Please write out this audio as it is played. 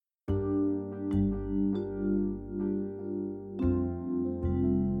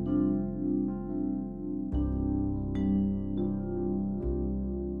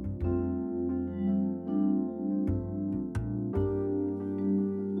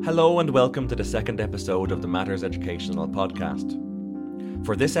Hello and welcome to the second episode of the Matters Educational podcast.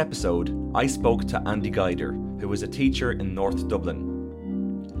 For this episode, I spoke to Andy Guider, who is a teacher in North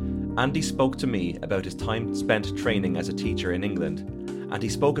Dublin. Andy spoke to me about his time spent training as a teacher in England, and he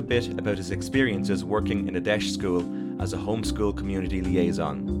spoke a bit about his experiences working in a DEIS school as a homeschool community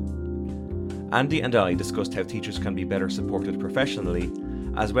liaison. Andy and I discussed how teachers can be better supported professionally,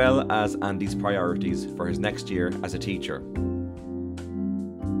 as well as Andy's priorities for his next year as a teacher.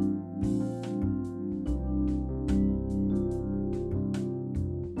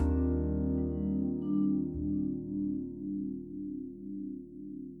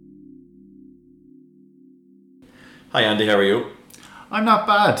 Hi Andy, how are you? I'm not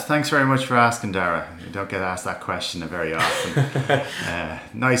bad. Thanks very much for asking, Dara. You don't get asked that question very often.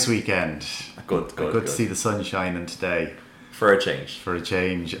 Nice weekend. Good to see the sun shining today. For a change.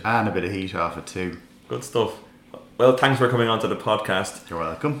 And a bit of heat off it too. Good stuff. Well, thanks for coming on to the podcast. You're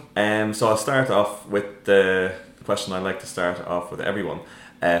welcome. So I'll start off with the question I like to start off with everyone.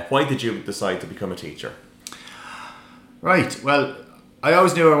 Why did you decide to become a teacher? Right, well, I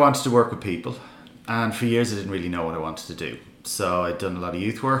always knew I wanted to work with people. And for years I didn't really know what I wanted to do. So I'd done a lot of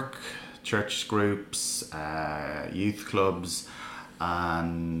youth work, church groups, youth clubs,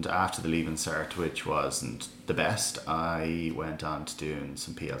 and after the Leaving Cert, which wasn't the best, I went on to doing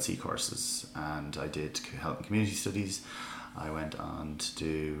some PLC courses, and I did health and community studies. I went on to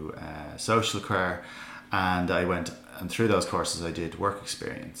do social care, and through those courses I did work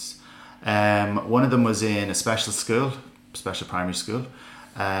experience. One of them was in a special primary school.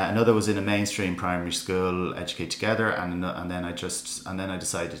 Another was in a mainstream primary school, Educate Together, and then I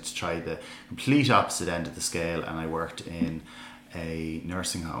decided to try the complete opposite end of the scale, and I worked in a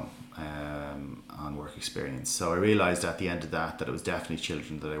nursing home on work experience. So I realised at the end of that it was definitely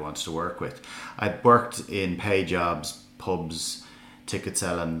children that I wanted to work with. I'd worked in paid jobs, pubs, ticket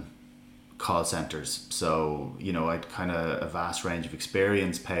selling, call centres, so I'd kind of a vast range of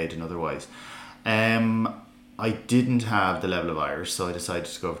experience, paid and otherwise. I didn't have the level of Irish, so I decided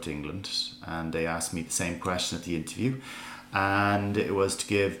to go over to England, and they asked me the same question at the interview, and it was to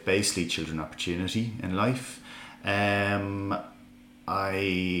give basically children opportunity in life.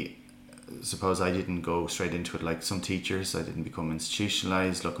 I suppose I didn't go straight into it like some teachers. I didn't become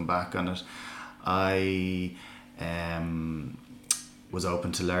institutionalised looking back on it. I was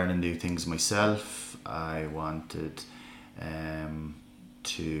open to learning new things myself. I wanted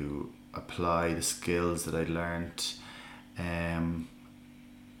to apply the skills that I'd learnt, and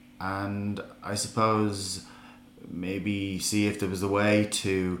I suppose maybe see if there was a way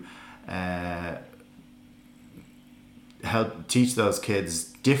to help teach those kids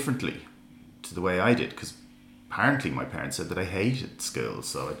differently to the way I did, because apparently my parents said that I hated school,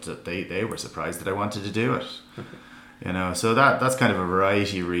 so they were surprised that I wanted to do it. So that's kind of a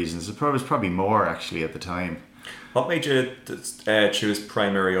variety of reasons. It was probably more actually at the time. What made you choose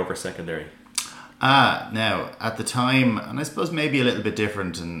primary over secondary? Now, at the time, and I suppose maybe a little bit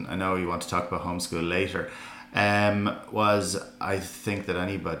different, and I know you want to talk about homeschool later, was I think that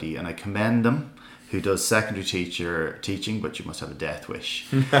anybody, and I commend them, who does secondary teaching, but you must have a death wish.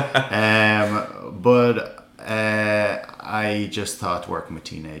 But I just thought working with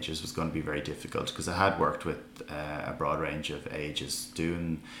teenagers was going to be very difficult, because I had worked with a broad range of ages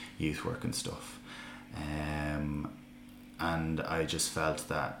doing youth work and stuff. And I just felt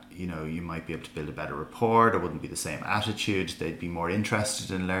that you might be able to build a better rapport. There wouldn't be the same attitude. They'd be more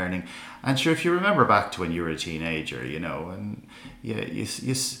interested in learning. And sure, if you remember back to when you were a teenager, and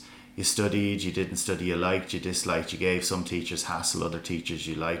you studied, you didn't study, you liked, you disliked, you gave some teachers hassle, other teachers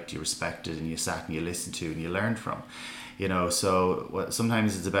you liked, you respected, and you sat and you listened to and you learned from. So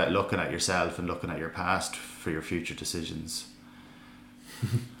sometimes it's about looking at yourself and looking at your past for your future decisions.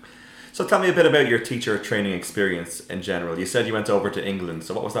 So tell me a bit about your teacher training experience in general. You said you went over to England,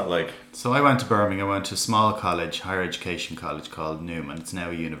 so what was that like? So I went to Birmingham. I went to a small college, higher education college called Newman. It's now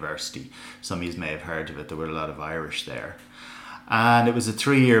a university. Some of you may have heard of it. There were a lot of Irish there. And it was a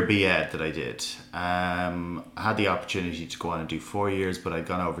 3-year B.Ed that I did. I had the opportunity to go on and do 4 years, but I'd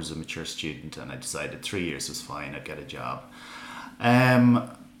gone over as a mature student, and I decided 3 years was fine. I'd get a job.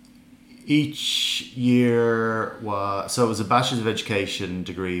 Each year it was a Bachelor's of Education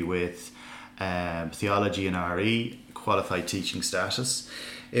degree with theology and RE, qualified teaching status.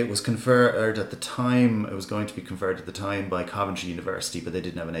 It was conferred at the time, it was going to be conferred at the time by Coventry University, but they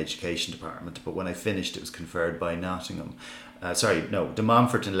didn't have an education department. But when I finished, it was conferred by De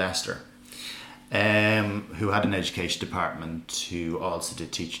Montfort in Leicester, who had an education department who also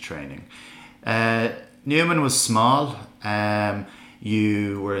did teacher training. Newman was small.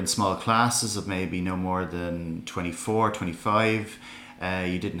 You were in small classes of maybe no more than 24, 25.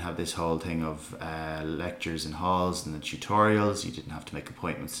 You didn't have this whole thing of lectures in halls and the tutorials. You didn't have to make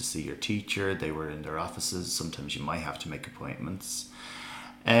appointments to see your teacher. They were in their offices. Sometimes you might have to make appointments.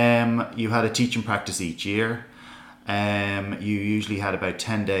 You had a teaching practice each year. You usually had about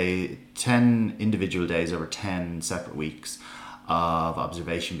 10 individual days over 10 separate weeks of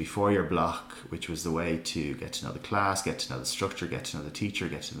observation before your block, which was the way to get to know the class, get to know the structure, get to know the teacher,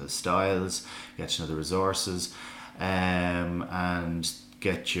 get to know the styles, get to know the resources, and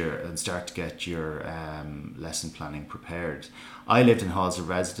start to get your lesson planning prepared. I lived in halls of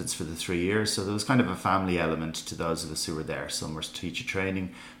residence for the 3 years, so there was kind of a family element to those of us who were there. Some were teacher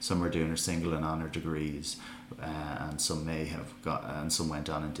training, some were doing their single and honour degrees, and some some went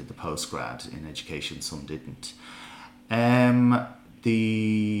on and did the postgrad in education, some didn't.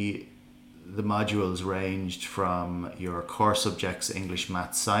 The modules ranged from your core subjects, English,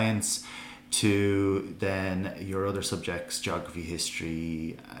 Maths, Science, to then your other subjects, geography,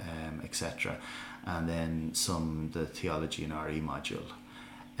 history, etc. And then the theology and RE module.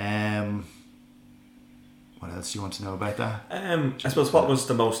 What else do you want to know about that? I suppose, what was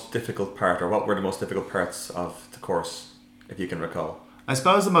the most difficult part, or what were the most difficult parts of the course, if you can recall? I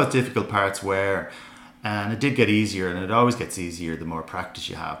suppose the most difficult parts were, and it did get easier, and it always gets easier the more practice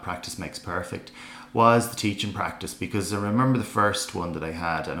you have, practice makes perfect, was the teaching practice. Because I remember the first one that I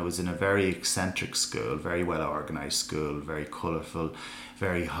had, and it was in a very eccentric school, very well organised school, very colourful,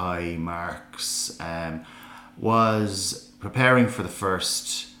 very high marks, was preparing for the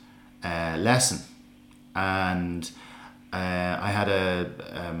first lesson. And I had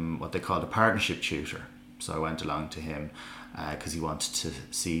what they called a partnership tutor. So I went along to him because he wanted to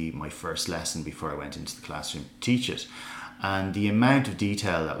see my first lesson before I went into the classroom to teach it. And the amount of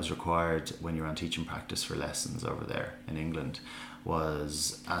detail that was required when you're on teaching practice for lessons over there in England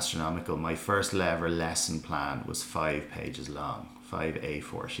was astronomical. My first ever lesson plan was 5 pages long, 5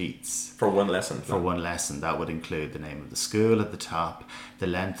 A4 sheets. For one lesson? For one lesson. That would include the name of the school at the top, the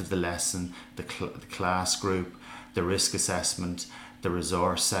length of the lesson, the class group, the risk assessment, the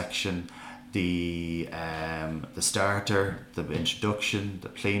resource section, the starter, the introduction, the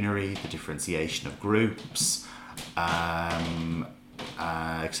plenary, the differentiation of groups,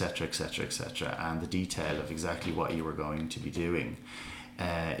 etc., etc., etc., and the detail of exactly what you were going to be doing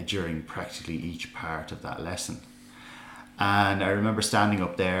during practically each part of that lesson. And I remember standing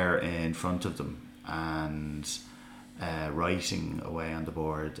up there in front of them and writing away on the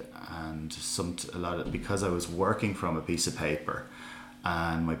board, and because I was working from a piece of paper,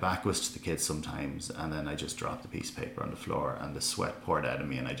 and my back was to the kids sometimes, and then I just dropped the piece of paper on the floor and the sweat poured out of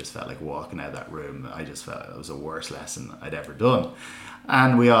me, and I just felt like walking out of that room. I just felt it was the worst lesson I'd ever done.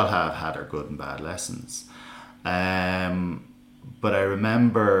 And we all have had our good and bad lessons. But I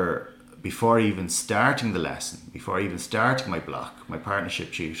remember before even starting the lesson, before even starting my block, my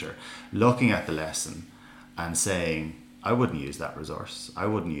partnership tutor looking at the lesson and saying, I wouldn't use that resource. I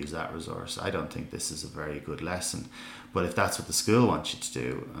wouldn't use that resource. I don't think this is a very good lesson. But if that's what the school wants you to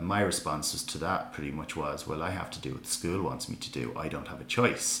do, and my response to that pretty much was, well, I have to do what the school wants me to do. I don't have a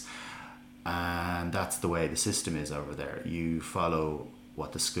choice. And that's the way the system is over there. You follow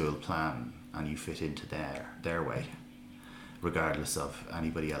what the school plan and you fit into their way, regardless of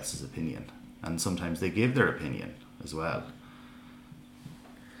anybody else's opinion. And sometimes they give their opinion as well.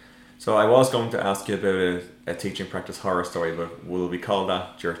 So I was going to ask you about a teaching practice horror story, but will we call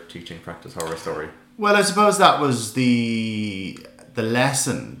that your teaching practice horror story? Well, I suppose that was the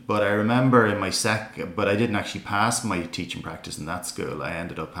lesson, but I remember in my but I didn't actually pass my teaching practice in that school. I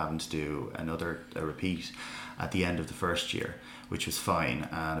ended up having to do a repeat at the end of the first year, which was fine,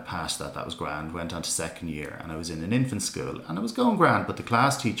 and I passed that. That was grand. Went on to second year, and I was in an infant school, and it was going grand, but the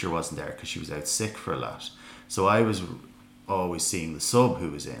class teacher wasn't there because she was out sick for a lot. So I was always seeing the sub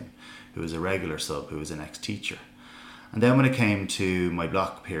who was a regular sub, who was an ex-teacher. And then when it came to my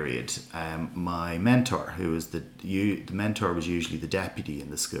block period, my mentor, who was the mentor was usually the deputy in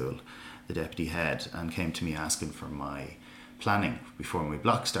the school, the deputy head, and came to me asking for my planning before my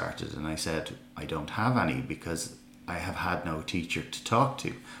block started. And I said, I don't have any because I have had no teacher to talk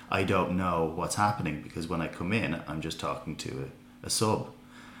to. I don't know what's happening because when I come in, I'm just talking to a sub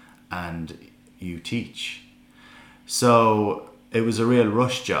and you teach. So it was a real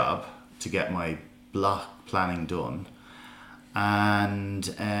rush job to get my block planning done. And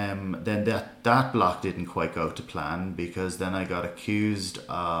then that block didn't quite go to plan because then I got accused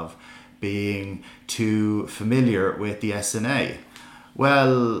of being too familiar with the SNA.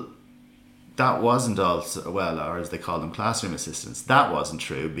 Well, that wasn't also, well, or as they call them, classroom assistants. That wasn't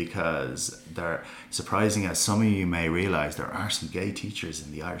true, because they're surprising, as some of you may realise, there are some gay teachers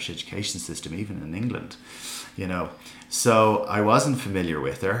in the Irish education system, even in England, you know. So I wasn't familiar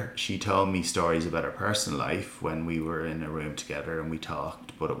with her. She told me stories about her personal life when we were in a room together and we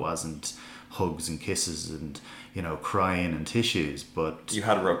talked, but it wasn't hugs and kisses and, you know, crying and tissues. But you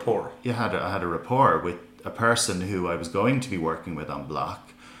had a rapport. I had a rapport with a person who I was going to be working with on block,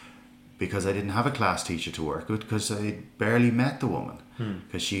 because I didn't have a class teacher to work with, because I barely met the woman,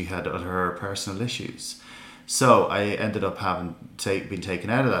 because she had her personal issues. So I ended up having been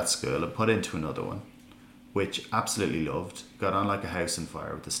taken out of that school and put into another one, which absolutely loved. Got on like a house on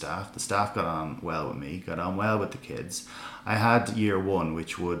fire with the staff. The staff got on well with me, got on well with the kids. I had year one,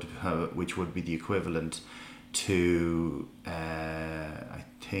 which would be the equivalent to, I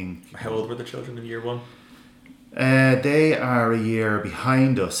think... How old were the children in year one? They are a year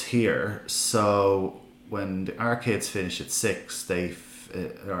behind us here, so when our kids finish at 6,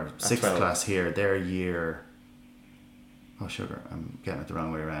 or sixth class here, their year... Oh, sugar, I'm getting it the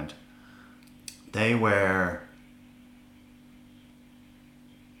wrong way around. Their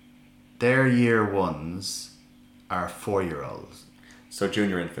year ones are 4-year-olds. So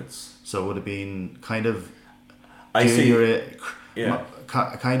junior infants. So it would have been kind of... I see. Yeah.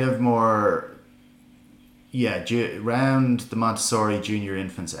 Kind of more... Yeah, around the Montessori junior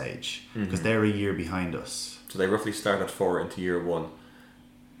infants age, because they're a year behind us. So they roughly start at 4 into year 1.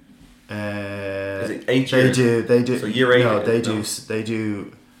 Is it 8 years? They do. So year 8. No, they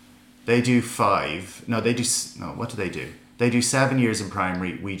do 5. No, they do. No, what do? They do 7 years in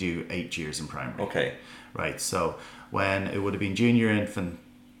primary. We do 8 years in primary. Okay. Right. So when it would have been junior infant,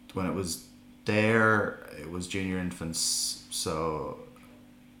 when it was there, it was junior infants. So.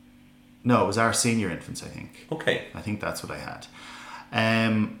 No, it was our senior infants, I think. Okay. I think that's what I had.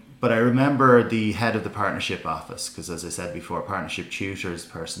 But I remember the head of the partnership office, because as I said before, partnership tutor is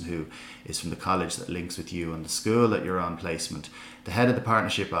the person who is from the college that links with you and the school that you're on placement. The head of the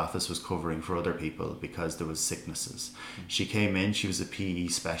partnership office was covering for other people because there was sicknesses. She came in, she was a PE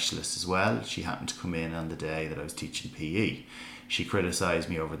specialist as well. She happened to come in on the day that I was teaching PE. She criticised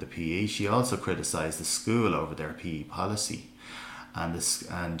me over the PE. She also criticised the school over their PE policy.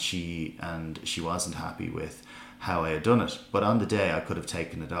 And she wasn't happy with how I had done it. But on the day I could have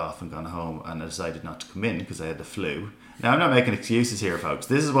taken it off and gone home, and I decided not to come in because I had the flu. Now I'm not making excuses here, folks.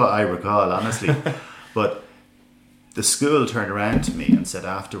 This is what I recall, honestly. But the school turned around to me and said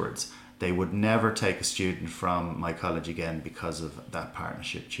afterwards they would never take a student from my college again because of that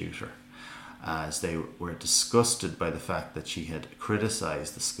partnership tutor, as they were disgusted by the fact that she had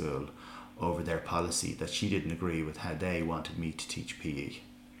criticised the school over their policy, that she didn't agree with how they wanted me to teach PE.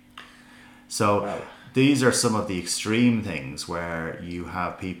 So wow. These are some of the extreme things where you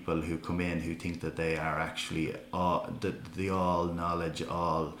have people who come in who think that they are actually the all knowledge,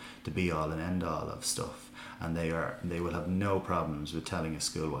 the be all and end all of stuff, and they will have no problems with telling a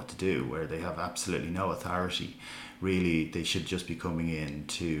school what to do, where they have absolutely no authority. Really, they should just be coming in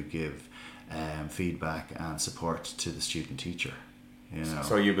to give feedback and support to the student teacher. You know.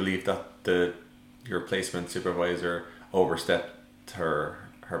 So you believe that your placement supervisor overstepped her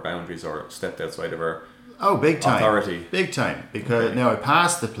boundaries or stepped outside of her big time authority? Big time, because now I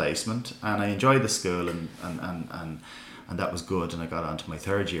passed the placement and I enjoyed the school and that was good, and I got on to my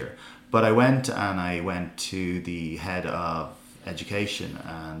third year. But I went to the head of education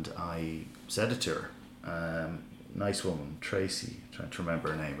and I said it to her. Nice woman, Tracy, I'm trying to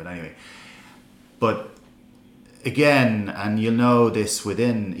remember her name, but anyway. But again, and you'll know this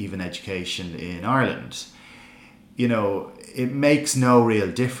within even education in Ireland, you know, it makes no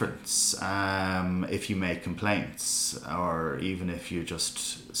real difference if you make complaints, or even if you're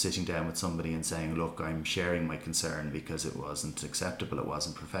just sitting down with somebody and saying, look, I'm sharing my concern because it wasn't acceptable, it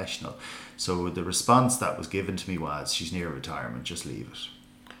wasn't professional. So the response that was given to me was, she's near retirement, just leave it.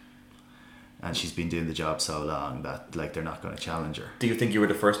 And she's been doing the job so long that like they're not going to challenge her. Do you think you were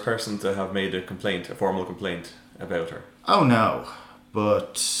the first person to have made a formal complaint about her? Oh no,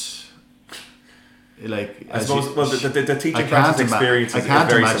 but like I suppose the teaching practice experience is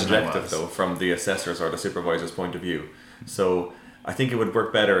very subjective though, from the assessor's or the supervisor's point of view. So I think it would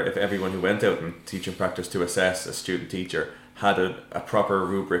work better if everyone who went out in teaching practice to assess a student teacher had a proper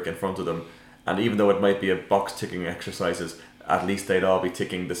rubric in front of them, and even though it might be a box ticking exercises, at least they'd all be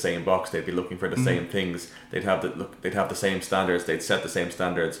ticking the same box. They'd be looking for the same things. They'd have the same standards. They'd set the same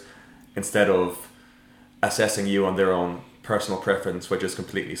standards, instead of assessing you on their own personal preference, which is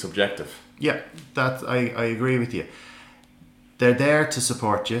completely subjective. Yeah, that I agree with you. They're there to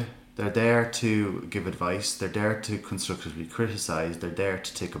support you. They're there to give advice. They're there to constructively criticize. They're there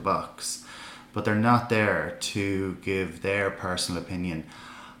to tick a box. but they're not there to give their personal opinion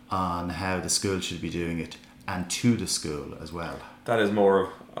on how the school should be doing it, and to the school as well. That is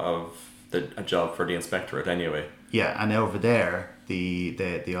more of a job for the inspectorate anyway. Yeah, and over there, the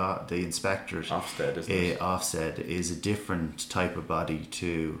inspectorate, Ofsted, isn't it? Ofsted is a different type of body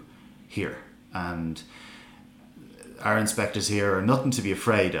to here, and our inspectors here are nothing to be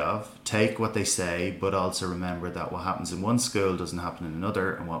afraid of. Take what they say, but also remember that what happens in one school doesn't happen in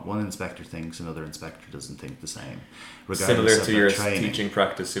another, and what one inspector thinks, another inspector doesn't think the same. Similar to your training. teaching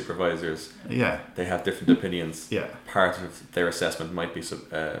practice supervisors. Yeah. They have different opinions. Yeah. Part of their assessment might be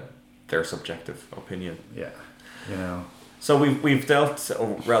their subjective opinion. Yeah. You know. So we've dealt,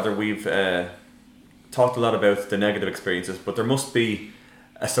 or rather we've talked a lot about the negative experiences, but there must be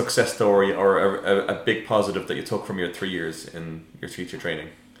a success story or a big positive that you took from your 3 years in your teacher training.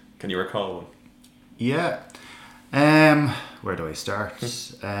 Can you recall one? Yeah. Where do I start?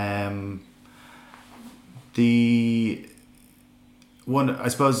 The one, I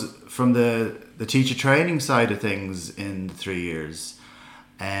suppose, from the teacher training side of things in the 3 years,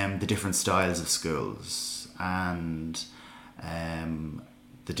 the different styles of schools and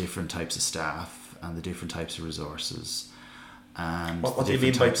the different types of staff and the different types of resources. And what do you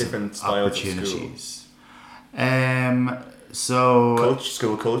mean by different styles of opportunities? So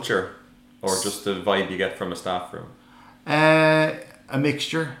school culture, or just the vibe you get from a staff room? A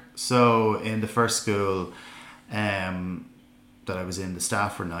mixture. So in the first school that I was in, the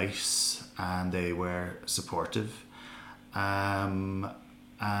staff were nice and they were supportive, but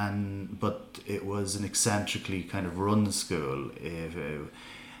it was an eccentrically kind of run school.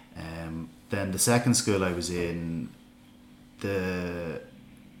 Then the second school I was in,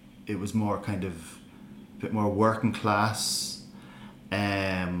 it was more kind of a bit more working class.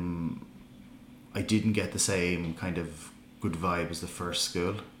 I didn't get the same kind of good vibe as the first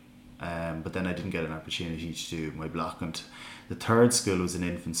school, but then I didn't get an opportunity to do my block. And the third school was an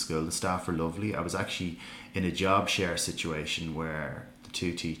infant school. The staff were lovely. I was actually in a job share situation where the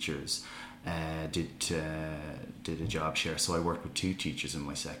two teachers did a job share, so I worked with two teachers in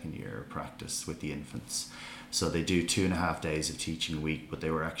my second year of practice with the infants. So they do 2.5 days of teaching a week, but they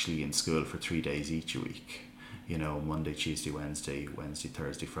were actually in school for 3 days each a week. You know, Monday, Tuesday, Wednesday,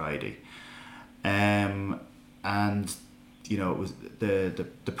 Thursday, Friday. And you know, it was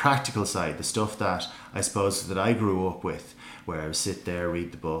the practical side, the stuff that I suppose that I grew up with, where I would sit there,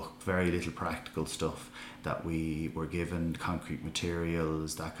 read the book, very little practical stuff that we were given, concrete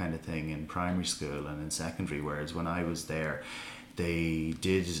materials, that kind of thing in primary school and in secondary. Whereas when I was there, they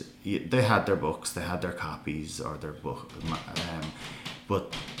had their books, they had their copies or their book,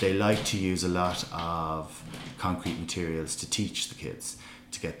 but they liked to use a lot of concrete materials to teach the kids,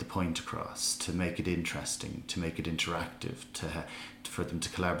 to get the point across, to make it interesting, to make it interactive, for them to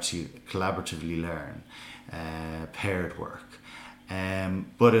collaboratively learn, paired work.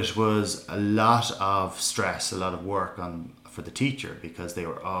 But it was a lot of stress, a lot of work for the teacher, because they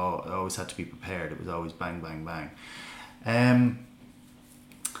were always had to be prepared. It was always bang, bang, bang.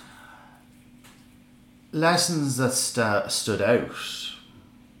 Lessons that stood out.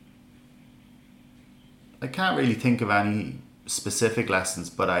 I can't really think of any specific lessons,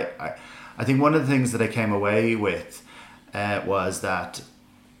 but I think one of the things that I came away with was that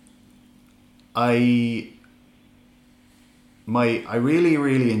I really,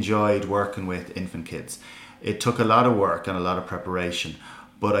 really enjoyed working with infant kids. It took a lot of work and a lot of preparation,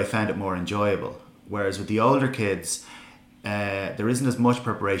 but I found it more enjoyable. Whereas with the older kids, there isn't as much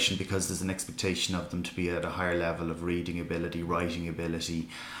preparation because there's an expectation of them to be at a higher level of reading ability, writing ability.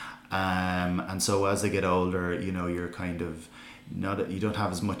 And so as they get older, you know, you're kind of you don't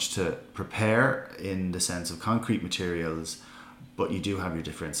have as much to prepare in the sense of concrete materials, but you do have your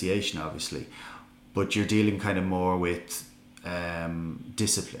differentiation, obviously. But you're dealing kind of more with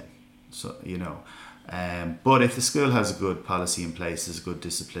discipline. So, you know, but if the school has a good policy in place, there's good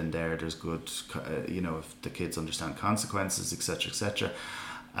discipline there, there's good, you know, if the kids understand consequences, etc.,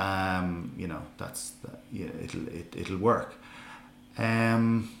 you know, it'll work.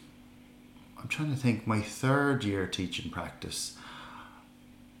 I'm trying to think. My third year teaching practice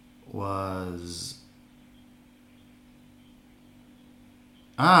was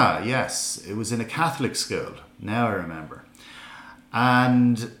yes, it was in a Catholic school. Now I remember.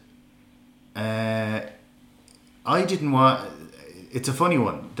 And I didn't want. It's a funny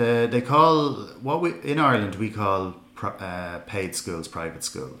one. They call in Ireland we call paid schools private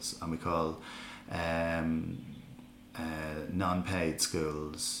schools, and we call non-paid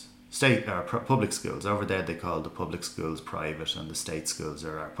schools state or public schools. Over there they call the public schools private, and the state schools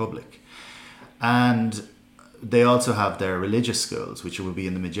are public. And they also have their religious schools, which will be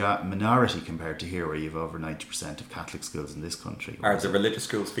in the minority compared to here, where you have over 90% of Catholic schools in this country. Are the religious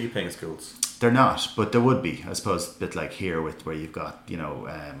schools fee-paying schools? They're not, but there would be, I suppose, a bit like here with where you've got,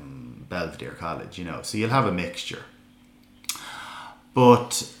 Belvedere College, so you'll have a mixture.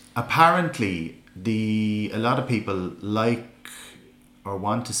 But apparently, a lot of people like or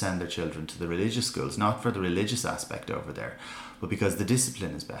want to send their children to the religious schools, not for the religious aspect over there, but because the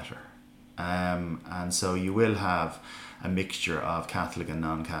discipline is better. And so you will have a mixture of Catholic and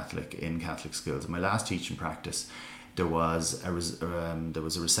non-Catholic in Catholic schools. In my last teaching practice, there was a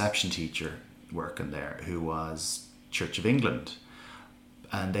reception teacher working there who was Church of England,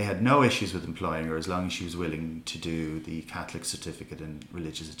 and they had no issues with employing her as long as she was willing to do the Catholic certificate in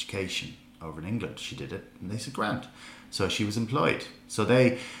religious education over in England. She did it, and they said grand. So she was employed.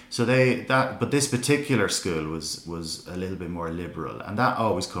 But this particular school was a little bit more liberal, and that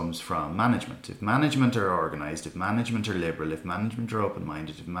always comes from management. If management are organised, if management are liberal, if management are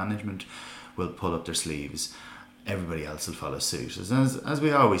open-minded, if management will pull up their sleeves, everybody else will follow suit. As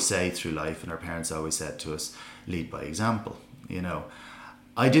we always say through life, and our parents always said to us, lead by example.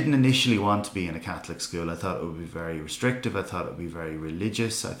 I didn't initially want to be in a Catholic school. I thought it would be very restrictive. I thought it would be very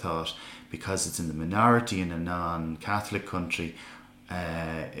religious. I thought because it's in the minority in a non-Catholic country,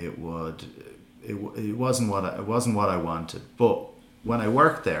 it wasn't what I wanted. But when I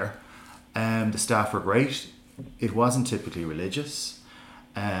worked there, the staff were great. It wasn't typically religious.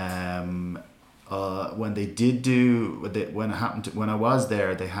 When I was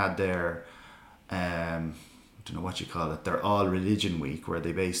there, they had their I don't know what you call it, their all religion week, where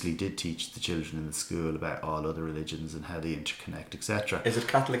they basically did teach the children in the school about all other religions and how they interconnect, etc. Is it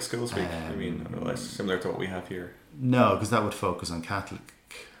Catholic Schools Week? It's similar to what we have here. No, because that would focus on the Catholic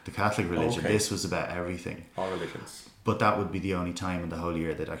religion. Okay. This was about everything. All religions. But that would be the only time in the whole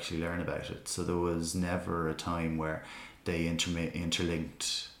year they'd actually learn about it. So there was never a time where they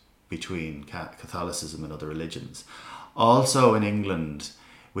interlinked between Catholicism and other religions. Also in England,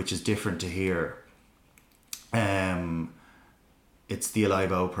 which is different to here, it's the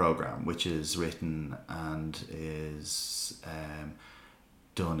Alive O programme, which is written and is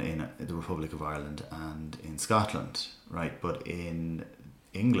done in the Republic of Ireland and in Scotland, right? But in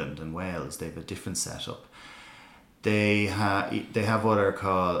England and Wales, they have a different setup. They have what are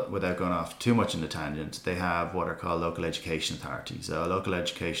called, without going off too much in the tangent, they have what are called local education authorities. Local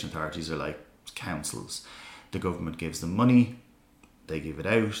education authorities are like councils. The government gives them money, they give it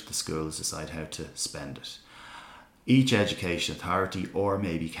out, the schools decide how to spend it. Each education authority or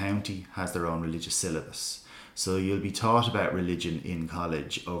maybe county has their own religious syllabus. So you'll be taught about religion in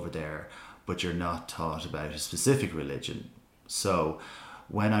college over there, but you're not taught about a specific religion. So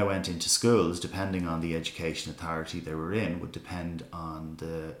when I went into schools, depending on the education authority they were in, would depend on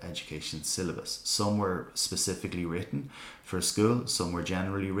the education syllabus. Some were specifically written for a school, some were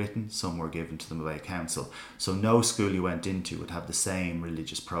generally written, some were given to them by a council. So no school you went into would have the same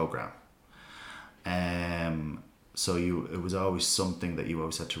religious programme. So it was always something that you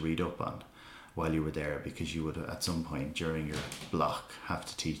always had to read up on while you were there, because you would at some point during your block have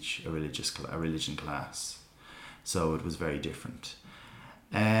to teach a religion class. So it was very different.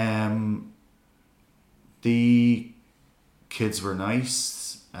 The kids were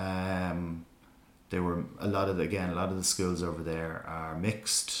nice. They were a lot of the schools over there are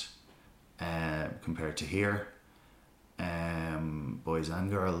mixed compared to here, boys and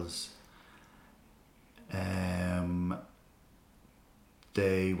girls.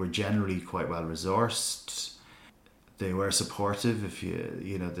 They were generally quite well resourced. They were supportive. If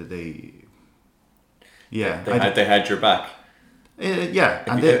they had your back.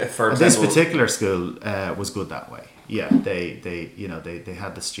 This particular school was good that way. Yeah, they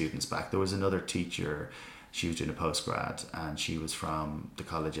had the students back. There was another teacher. She was doing a postgrad, and she was from the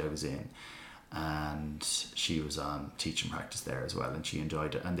college I was in, and she was on teaching practice there as well, and she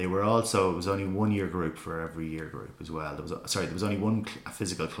enjoyed it. And they were also, it was only 1 year group for every year group as well. There was only one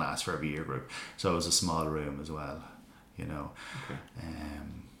physical class for every year group, so it was a small room as well. Okay.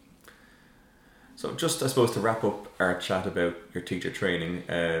 So just, I suppose, to wrap up our chat about your teacher training,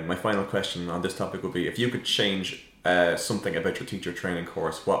 my final question on this topic would be, if you could change something about your teacher training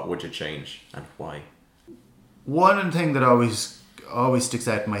course, what would you change and why? One thing that always sticks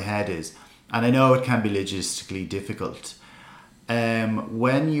out in my head is, and I know it can be logistically difficult,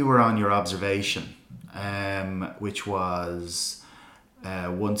 when you were on your observation, which was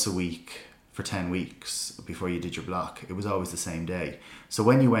once a week for 10 weeks before you did your block, it was always the same day. So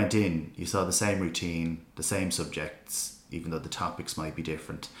when you went in, you saw the same routine, the same subjects, even though the topics might be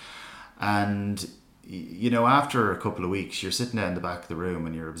different. And after a couple of weeks, you're sitting down in the back of the room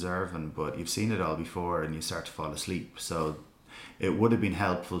and you're observing, but you've seen it all before and you start to fall asleep. So it would have been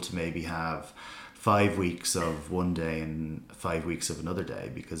helpful to maybe have 5 weeks of one day and 5 weeks of another day,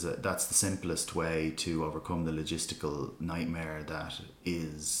 because that's the simplest way to overcome the logistical nightmare that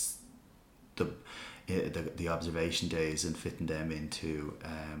is the observation days and fitting them into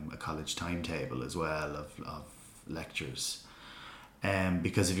a college timetable as well of lectures.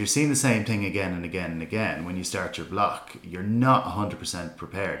 Because if you're seeing the same thing again and again and again, when you start your block, you're not 100%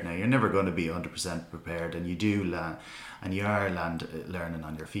 prepared. Now, you're never going to be 100% prepared, and you are learning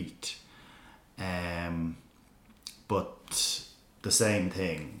on your feet. But the same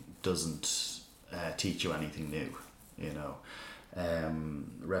thing doesn't teach you anything new,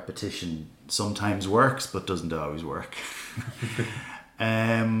 repetition sometimes works, but doesn't always work.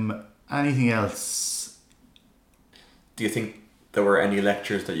 Anything else? Do you think there were any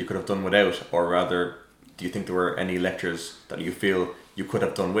lectures that you could have done without, or rather, do you think there were any lectures that you feel you could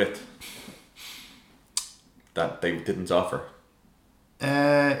have done with that they didn't offer?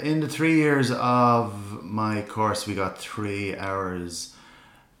 In the 3 years of my course, we got 3 hours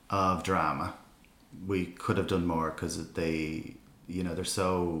of drama. We could have done more because they're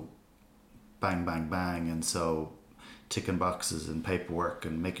so bang, bang, bang, and so ticking boxes and paperwork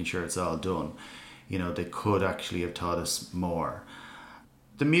and making sure it's all done. They could actually have taught us more.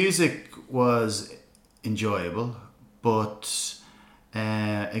 The music was enjoyable, but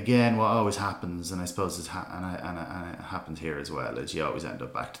again, what always happens, and I suppose it happens here as well, is you always end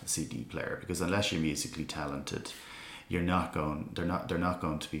up back to the CD player, because unless you're musically talented, they're not going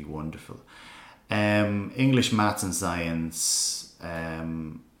to be wonderful. English, maths, and science.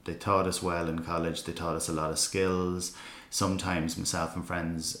 They taught us well in college. They taught us a lot of skills. Sometimes myself and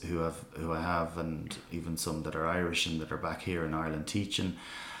friends who I have, and even some that are Irish and that are back here in Ireland teaching,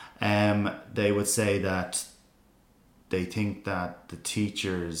 they would say that they think that the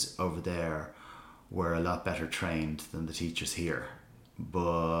teachers over there were a lot better trained than the teachers here.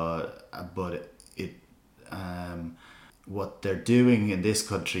 But what they're doing in this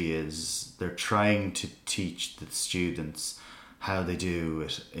country is they're trying to teach the students how they do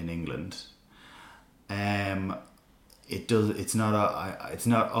it in England. It's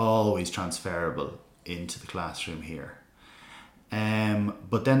not always transferable into the classroom here.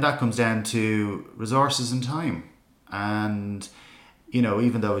 But then that comes down to resources and time. And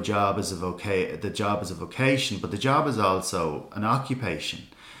even though the job is a vocation, but the job is also an occupation.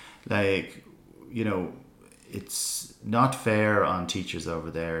 It's not fair on teachers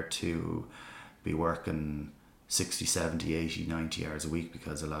over there to be working 60, 70, 80, 90 hours a week,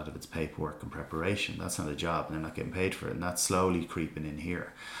 because a lot of it's paperwork and preparation. That's not a job, and they're not getting paid for it, and that's slowly creeping in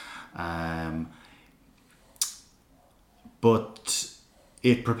here. But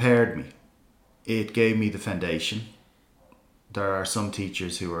it prepared me. It gave me the foundation. There are some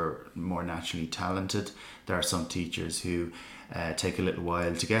teachers who are more naturally talented. There are some teachers who take a little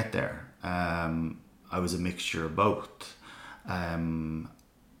while to get there. I was a mixture of both.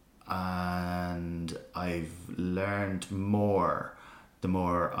 And I've learned more the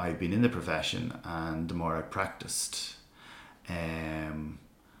more I've been in the profession and the more I practiced than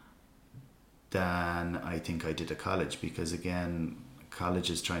I think I did at college, because again, college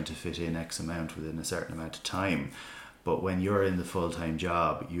is trying to fit in X amount within a certain amount of time. But when you're in the full-time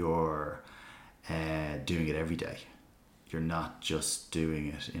job, you're doing it every day. You're not just doing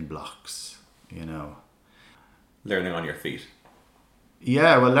it in blocks, Learning on your feet.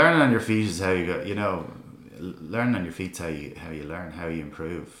 Yeah, well, learning on your feet is how you go. Learning on your feet is how you learn, how you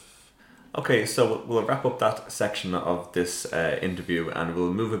improve. Okay, so we'll wrap up that section of this interview, and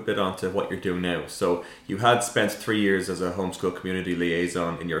we'll move a bit on to what you're doing now. So you had spent 3 years as a homeschool community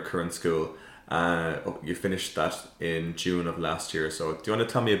liaison in your current school. You finished that in June of last year. So do you want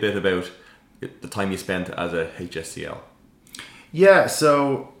to tell me a bit about the time you spent as a HSCL? Yeah,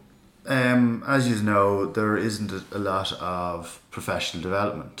 so as you know, there isn't a lot of professional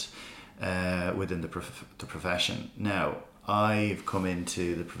development within the profession. Now, I've come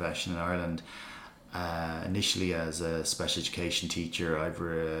into the profession in Ireland initially as a special education teacher. I've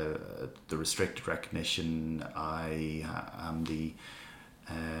the restricted recognition. I am the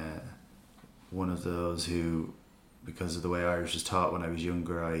one of those who, because of the way Irish was taught when I was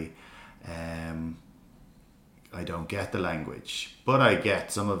younger, I don't get the language, but I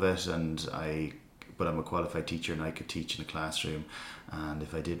get some of it, but I'm a qualified teacher and I could teach in a classroom. And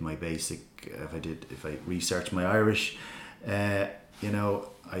if I did my if I researched my Irish,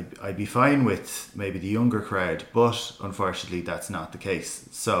 I'd be fine with maybe the younger crowd, but unfortunately that's not the case.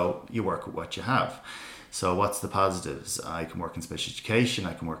 So you work with what you have. So what's the positives? I can work in special education,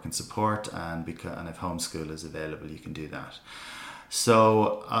 I can work in support, and if homeschool is available, you can do that.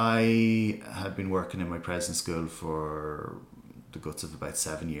 So I had been working in my present school for the guts of about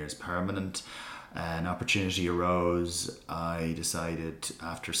 7 years permanent. An opportunity arose. I decided,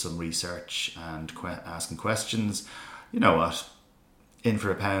 after some research and asking questions, you know what, in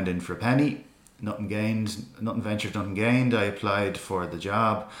for a pound, in for a penny, nothing gained, nothing ventured, nothing gained. I applied for the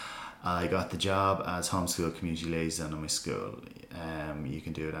job. I got the job as homeschool community liaison in my school. You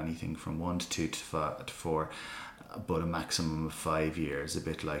can do it anything from 1 to 2 to 4, but a maximum of 5 years, a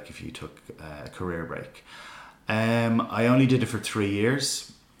bit like if you took a career break. I only did it for 3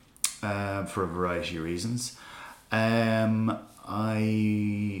 years for a variety of reasons. I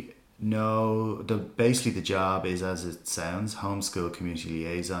know basically the job is as it sounds: homeschool community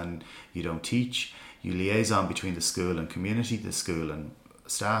liaison. You don't teach, you liaison between the school and community, the school and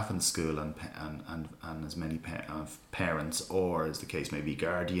staff, and the school and as many parents, or as the case may be,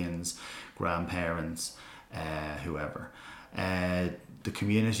 guardians, grandparents, whoever. The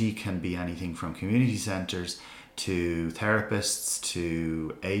community can be anything from community centres to therapists,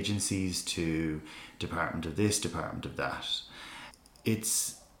 to agencies, to department of this, department of that.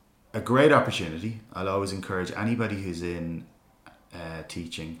 It's a great opportunity. I'll always encourage anybody who's in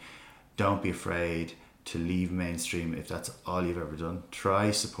teaching, don't be afraid to leave mainstream if that's all you've ever done.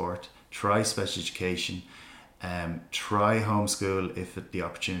 Try support, try special education, try homeschool if the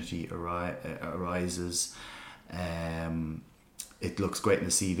opportunity arises. It looks great in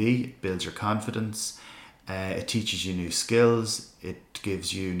the CV, it builds your confidence, it teaches you new skills, it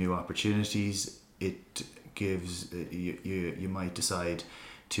gives you new opportunities, it gives you might decide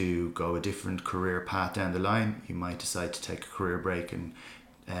to go a different career path down the line. You might decide to take a career break and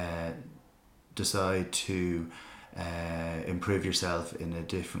decide to improve yourself in a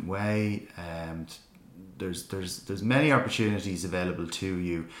different way. There's many opportunities available to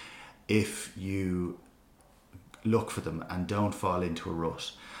you if you look for them and don't fall into a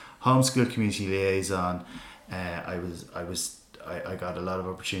rut. Homeschool community liaison, I got a lot of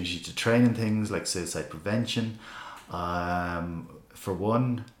opportunity to train in things like suicide prevention. For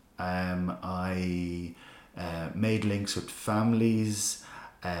one, I made links with families,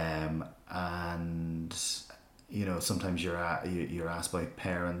 and you know, sometimes you're asked by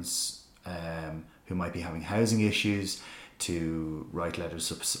parents who might be having housing issues to write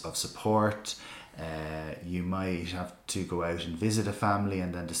letters of support. You might have to go out and visit a family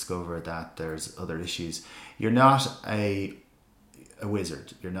and then discover that there's other issues. You're not a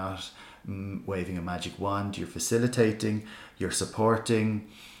wizard. You're not waving a magic wand. You're facilitating, you're supporting.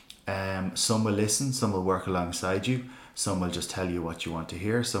 Some will listen, some will work alongside you, some will just tell you what you want to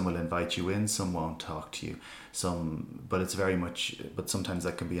hear, some will invite you in, some won't talk to you. But it's very much, but sometimes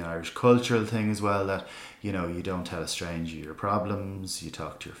that can be an Irish cultural thing as well, that, you know, you don't tell a stranger your problems, you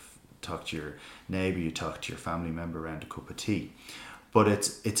talk to your neighbour, you talk to your family member around a cup of tea. But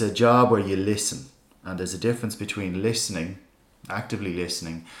it's a job where you listen, and there's a difference between listening, actively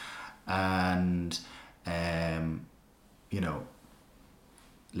listening, and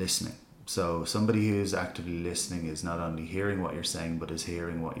listening. So somebody who's actively listening is not only hearing what you're saying, but is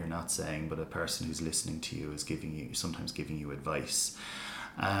hearing what you're not saying. But a person who's listening to you is sometimes giving you advice,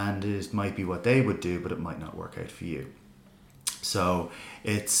 and it might be what they would do, but it might not work out for you. So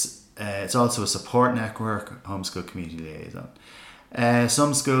it's also a support network, homeschool community liaison.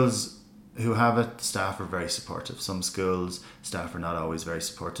 Some schools who have it, staff are very supportive. Some schools, staff are not always very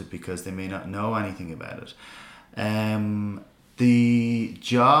supportive because they may not know anything about it. The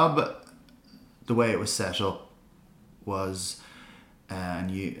job, the way it was set up, was,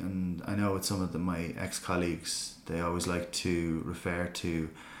 and I know with some of my ex-colleagues, they always like to refer to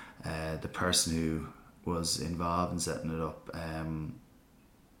the person who was involved in setting it up,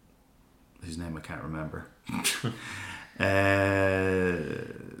 whose name I can't remember. Had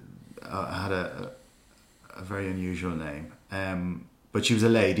a very unusual name, but she was a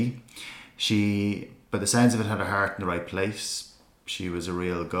lady. She, by the sounds of it, had her heart in the right place. She was a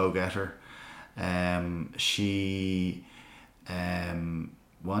real go-getter. She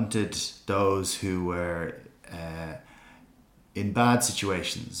wanted those who were in bad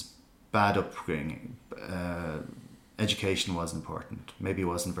situations, bad upbringing, education wasn't important, maybe it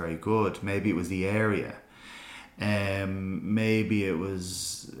wasn't very good, maybe it was the area, maybe it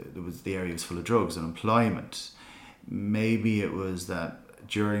was the area was full of drugs and unemployment, maybe it was that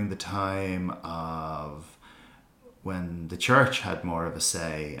during the time of when the church had more of a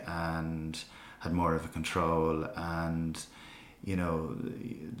say and had more of a control, and you know,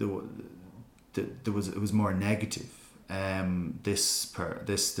 it was more negative. This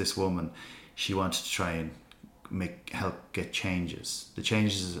woman, she wanted to try and help get changes. The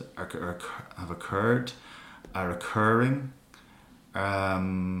changes have occurred, are occurring,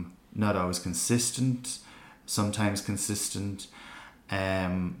 not always consistent, sometimes consistent.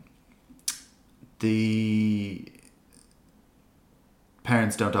 The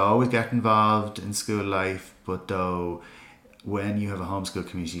parents don't always get involved in school life, but though when you have a homeschool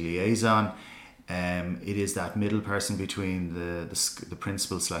community liaison, it is that middle person between the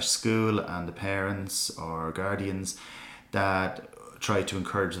principal / school and the parents or guardians that try to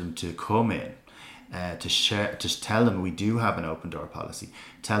encourage them to come in, to share, to tell them we do have an open door policy.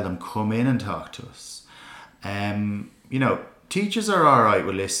 Tell them come in and talk to us. Teachers are all right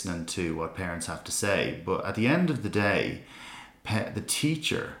with listening to what parents have to say, but at the end of the day, the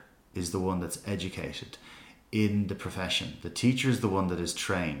teacher is the one that's educated in the profession. The teacher is the one that is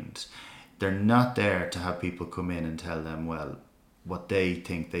trained. They're not there to have people come in and tell them, well, what they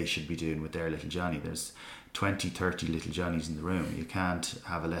think they should be doing with their little Johnny. There's 20, 30 little Johnnies in the room. You can't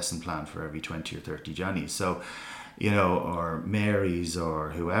have a lesson plan for every 20 or 30 Johnnies. So, or Marys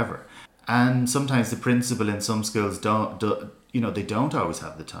or whoever. And sometimes the principal in some schools they don't always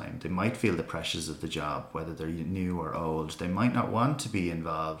have the time. They might feel the pressures of the job, whether they're new or old. They might not want to be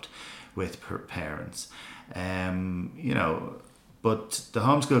involved with parents. But the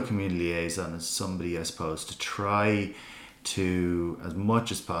homeschool community liaison is somebody, I suppose, to try to, as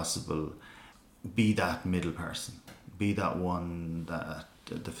much as possible, be that middle person, be that one, that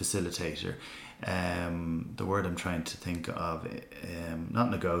the facilitator. The word I'm trying to think of, not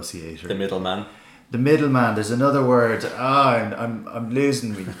negotiator. The middleman. The middleman. There's another word. I'm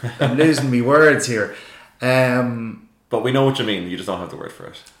losing me words here. But we know what you mean. You just don't have the word for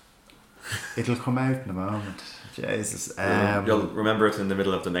it. It'll come out in a moment. Jesus. You'll remember it in the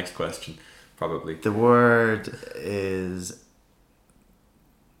middle of the next question, probably. The word is,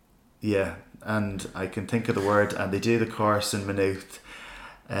 and I can think of the word, and they do the course in Maynooth.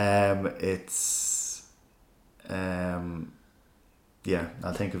 It's, I'll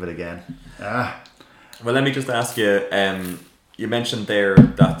think of it again. Well, let me just ask you. You mentioned there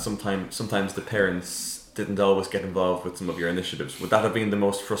that sometimes the parents didn't always get involved with some of your initiatives. Would that have been the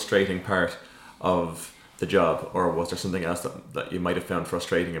most frustrating part of the job, or was there something else that you might have found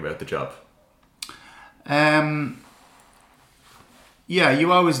frustrating about the job?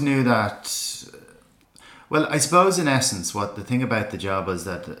 You always knew that. Well, I suppose in essence, what the thing about the job was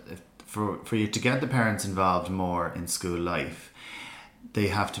that for you to get the parents involved more in school life, they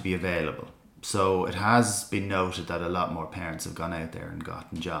have to be available. So it has been noted that a lot more parents have gone out there and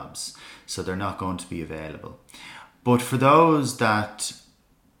gotten jobs, so they're not going to be available. But for those that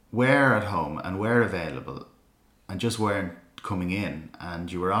were at home and were available and just weren't coming in, and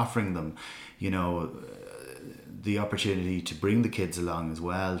you were offering them, the opportunity to bring the kids along as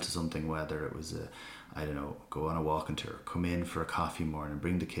well to something, whether it was go on a walking tour, come in for a coffee morning,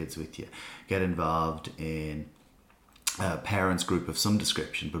 bring the kids with you, get involved in a parents group of some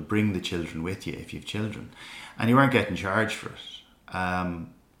description, but bring the children with you if you have children, and you weren't getting charged for it.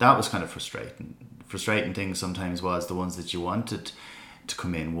 That was kind of frustrating. Frustrating thing sometimes was the ones that you wanted to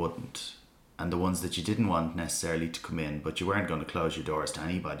come in wouldn't, and the ones that you didn't want necessarily to come in, but you weren't going to close your doors to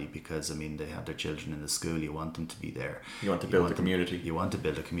anybody because they had their children in the school. You want them to be there. You want to build a community. You want to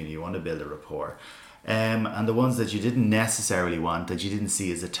build a community. You want to build a rapport. And the ones that you didn't necessarily want, that you didn't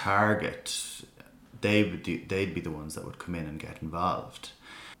see as a target, they'd be the ones that would come in and get involved.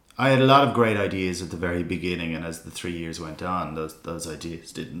 I had a lot of great ideas at the very beginning, and as the 3 years went on, those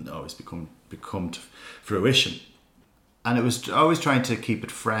ideas didn't always become to fruition. And it was always trying to keep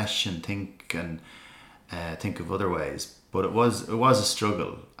it fresh and think of other ways. But it was a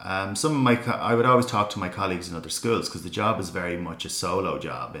struggle. I would always talk to my colleagues in other schools, because the job is very much a solo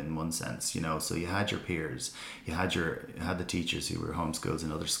job in one sense, So you had your peers, you had the teachers who were homeschools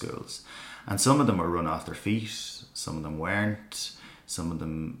in other schools, and some of them were run off their feet, some of them weren't, some of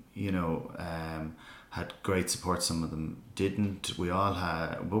them, had great support, some of them didn't. We'd all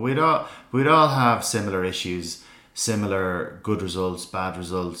have similar issues, similar good results, bad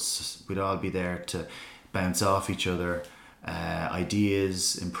results. We'd all be there to bounce off each other.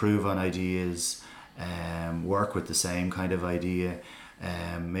 Ideas, improve on ideas, work with the same kind of idea,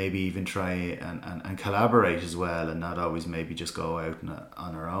 maybe even try and collaborate as well, and not always maybe just go out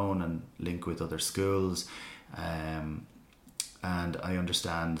on our own and link with other schools. And I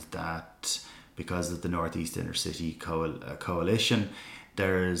understand that because of the Northeast Inner City Coalition,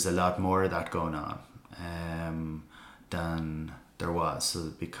 there's a lot more of that going on than there was.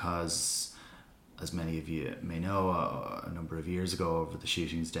 So because as many of you may know, a number of years ago over the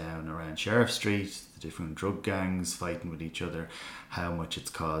shootings down around Sheriff Street, the different drug gangs fighting with each other, how much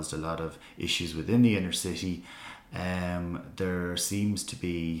it's caused a lot of issues within the inner city. There seems to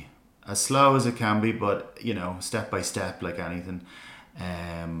be, as slow as it can be, but step by step, like anything,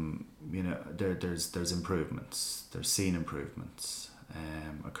 there's improvements. There's seen improvements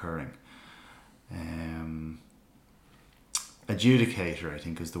occurring. Adjudicator, I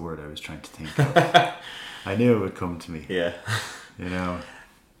think, is the word I was trying to think of. I knew it would come to me. Yeah.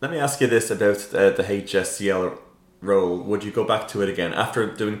 Let me ask you this about the HSCL role. Would you go back to it again after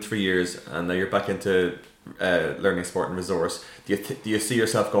doing 3 years, and now you're back into learning sport and resource? Do you see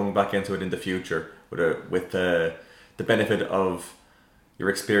yourself going back into it in the future with the benefit of your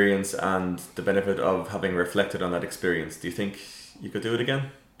experience and the benefit of having reflected on that experience? Do you think you could do it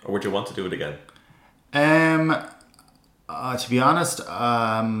again, or would you want to do it again? To be honest,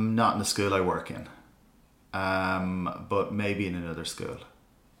 not in the school I work in, but maybe in another school.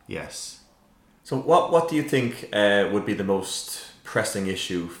 Yes. So what do you think would be the most pressing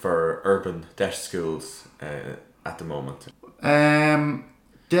issue for urban DEIS schools at the moment?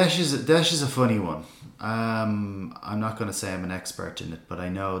 DEIS is a funny one. I'm not going to say I'm an expert in it, but I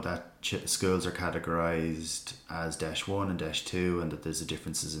know that schools are categorised as DEIS 1 and DEIS 2, and that there's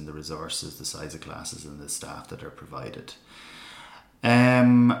differences in the resources, the size of classes and the staff that are provided.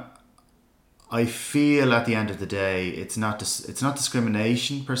 I feel at the end of the day it's not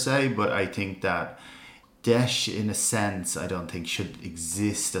discrimination per se, but I think that DEIS, in a sense, I don't think should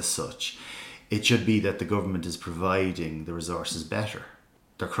exist as such. It should be that the government is providing the resources better.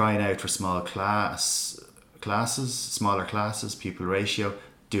 They're crying out for smaller classes, pupil ratio.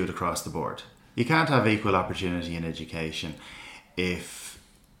 Do it across the board. You can't have equal opportunity in education if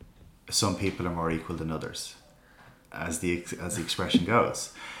some people are more equal than others, as the expression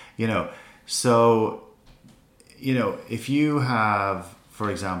goes. So if you have,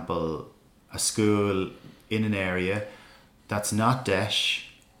 for example, a school in an area that's not DEIS,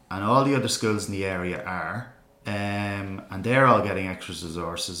 and all the other schools in the area are, and they're all getting extra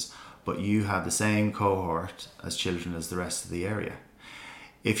resources, but you have the same cohort as children as the rest of the area.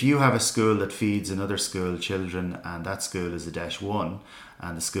 If you have a school that feeds another school children, and that school is a DEIS 1,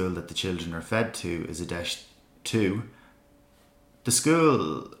 and the school that the children are fed to is a DEIS 2, the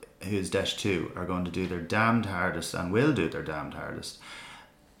school who's DEIS 2 are going to do their damned hardest, and will do their damned hardest,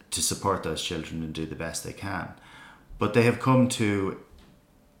 to support those children and do the best they can. But they have come to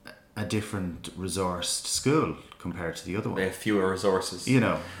a different resourced school compared to the other one. They have fewer resources.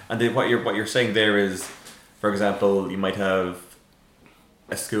 And what you're saying there is, for example, you might have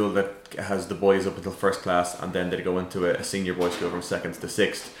a school that has the boys up until first class, and then they go into a senior boys school from second to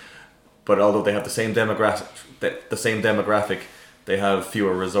sixth. But although they have the same demographic, they have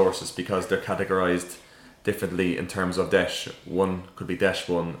fewer resources because they're categorised differently in terms of DEIS. One could be DEIS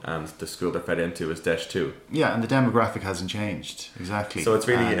 1, and the school they're fed into is DEIS 2. Yeah, and the demographic hasn't changed. Exactly. So it's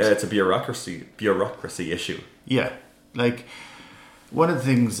really it's a bureaucracy issue. Yeah, like one of the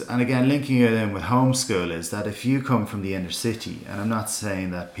things, and again linking it in with homeschool, is that if you come from the inner city, and I'm not saying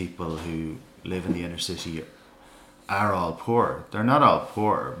that people who live in the inner city are all poor. They're not all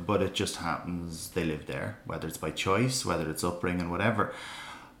poor, but it just happens they live there, whether it's by choice, whether it's upbringing, whatever.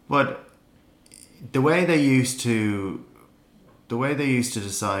 But the way they used to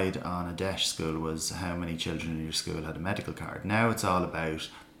decide on a DEIS school was how many children in your school had a medical card. Now it's all about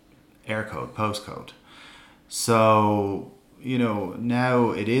air code, postcode. So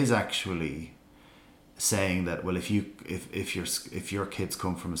now it is actually saying that, well, if your kids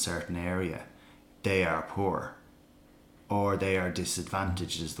come from a certain area, they are poor, or they are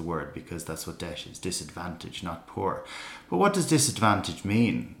disadvantaged is the word, because that's what DEIS is, disadvantaged, not poor. But what does disadvantage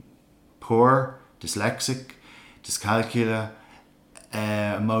mean? Poor, dyslexic, dyscalculia,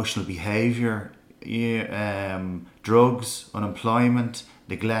 emotional behaviour, drugs, unemployment,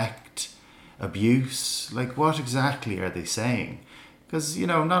 neglect, abuse. Like, what exactly are they saying? Because,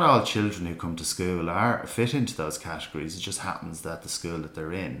 not all children who come to school fit into those categories. It just happens that the school that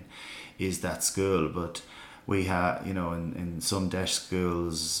they're in is that school. But we have, in some DEIS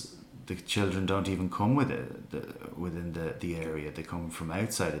schools, the children don't even come within the area. They come from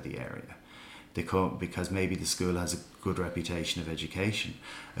outside of the area. They come because maybe the school has a good reputation of education,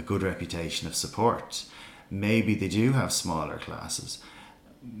 a good reputation of support. Maybe they do have smaller classes.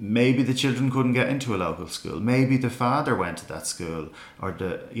 Maybe the children couldn't get into a local school. Maybe the father went to that school,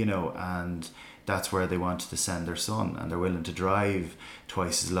 and that's where they wanted to send their son, and they're willing to drive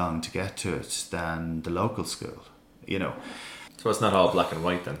twice as long to get to it than the local school. So it's not all black and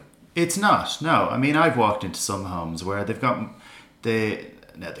white then? It's not. No, I mean, I've walked into some homes where they've got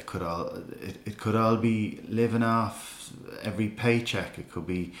now they could all it could all be living off every paycheck. It could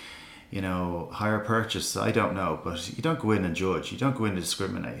be, hire purchase. I don't know, but you don't go in and judge. You don't go in and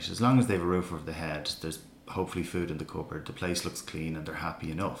discriminate. As long as they have a roof over their head, there's hopefully food in the cupboard, the place looks clean, and they're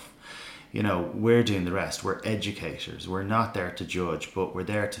happy enough. We're doing the rest. We're educators. We're not there to judge, but we're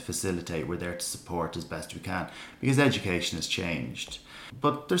there to facilitate. We're there to support as best we can, because education has changed.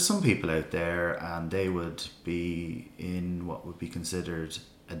 But there's some people out there, and they would be in what would be considered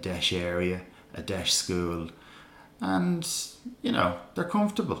a DEIS area, a DEIS school, and they're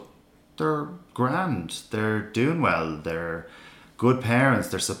comfortable, they're grand, they're doing well, they're good parents,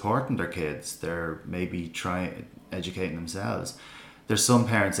 they're supporting their kids, they're maybe trying educating themselves. There's some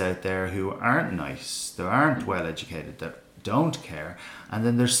parents out there who aren't nice, they aren't well educated, that don't care, and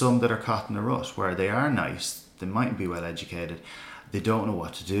then there's some that are caught in a rut where they are nice, they mightn't be well educated, they don't know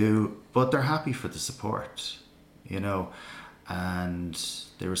what to do, but they're happy for the support, and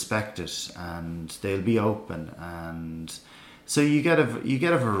they respect it, and they'll be open, and so you get a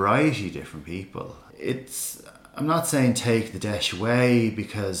variety of different people. I'm not saying take the DEIS away,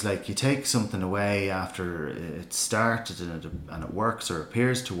 because you take something away after it started and it works or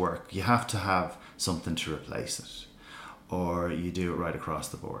appears to work, you have to have something to replace it, or you do it right across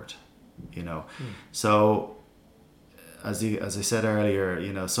the board, So as I said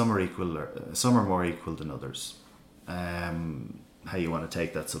earlier, some are equal, some are more equal than others. How you want to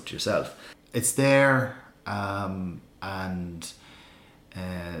take that's up to yourself. It's there, and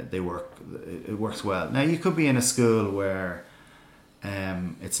they work. It works well. Now you could be in a school where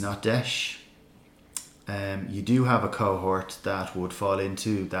it's not DEIS. You do have a cohort that would fall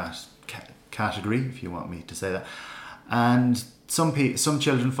into that category, if you want me to say that, and some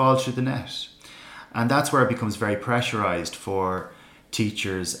children fall through the net. And that's where it becomes very pressurised for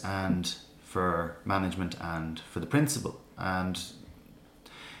teachers and for management and for the principal. And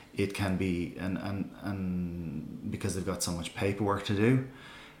it can be, and because they've got so much paperwork to do,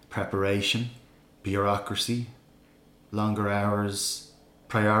 preparation, bureaucracy, longer hours,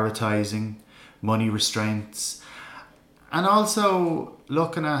 prioritising, money restraints, and also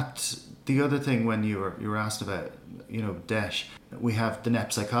looking at the other thing when you were asked about, DEIS, we have the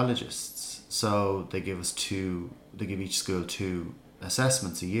NEP psychologists. So they give each school 2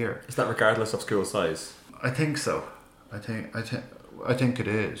 assessments a year. Is that regardless of school size? I think so. I think it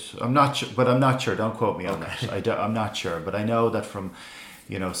is. I'm not sure, but I'm not sure. Don't quote me on that. I'm not sure, but I know that from,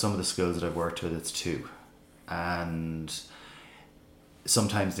 some of the schools that I've worked with, it's 2, and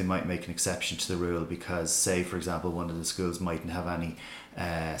sometimes they might make an exception to the rule because, say, for example, one of the schools mightn't have any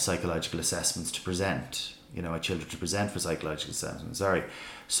psychological assessments to present. Children to present for psychological assessment.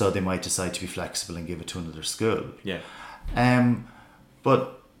 So they might decide to be flexible and give it to another school. Yeah.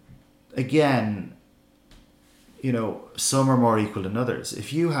 But again, some are more equal than others.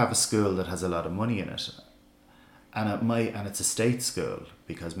 If you have a school that has a lot of money in it, and it's a state school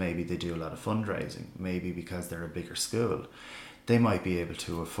because maybe they do a lot of fundraising, maybe because they're a bigger school, they might be able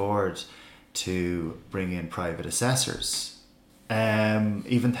to afford to bring in private assessors,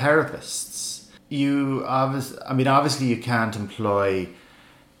 even therapists. Obviously you can't employ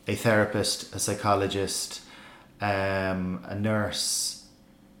a therapist, a psychologist, a nurse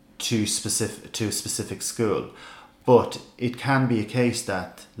to a specific school, but it can be a case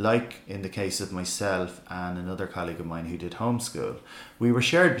that, like in the case of myself and another colleague of mine who did homeschool, we were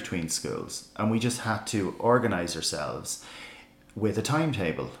shared between schools, and we just had to organise ourselves with a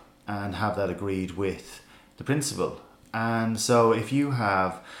timetable and have that agreed with the principal. And so if you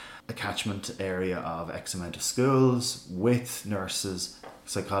have a catchment area of X amount of schools with nurses,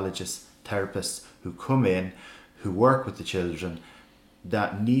 psychologists, therapists who come in, who work with the children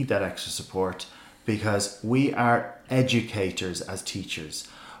that need that extra support, because we are educators as teachers.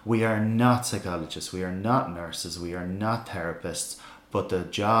 We are not psychologists, we are not nurses, we are not therapists, but the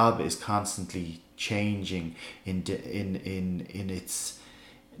job is constantly changing in its,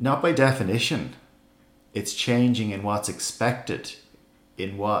 not by definition, it's changing in what's expected,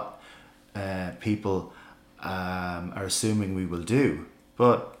 in what people are assuming we will do.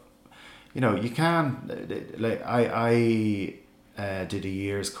 But you can, like I did a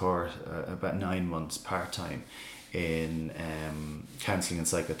year's course, about 9 months part-time in counselling and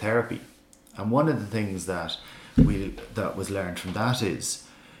psychotherapy, and one of the things that was learned from that is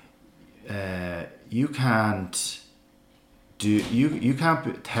you can't give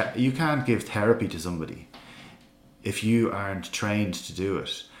therapy to somebody if you aren't trained to do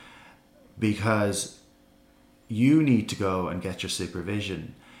it, because you need to go and get your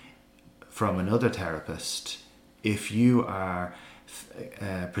supervision from another therapist if you are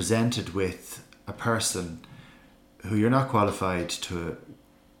presented with a person who you're not qualified to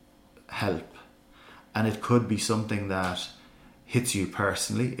help. And it could be something that hits you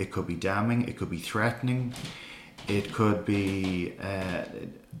personally. It could be damning. It could be threatening. It could be...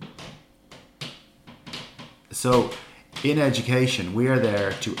 So in education, we are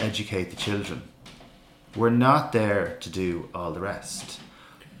there to educate the children. We're not there to do all the rest.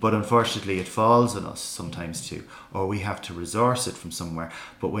 But unfortunately, it falls on us sometimes too, or we have to resource it from somewhere.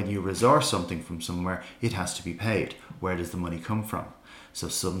 But when you resource something from somewhere, it has to be paid. Where does the money come from? So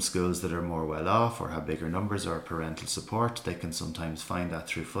some schools that are more well off or have bigger numbers or parental support, they can sometimes find that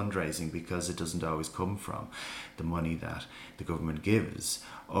through fundraising, because it doesn't always come from the money that the government gives.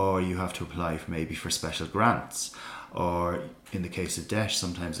 Or you have to apply for maybe for special grants. Or in the case of DEIS,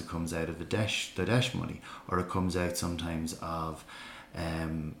 sometimes it comes out of the DEIS money, or it comes out sometimes of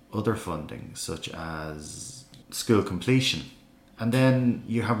other funding, such as school completion. And then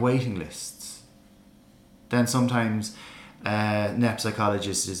you have waiting lists. Then sometimes NEP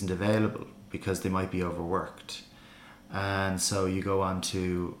psychologist isn't available because they might be overworked, and so you go on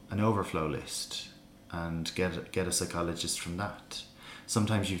to an overflow list and get a psychologist from that.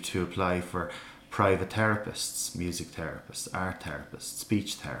 Sometimes you have to apply for private therapists, music therapists, art therapists,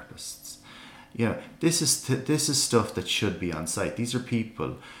 speech therapists. You know, this is stuff that should be on site. These are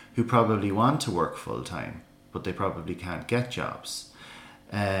people who probably want to work full time, but they probably can't get jobs.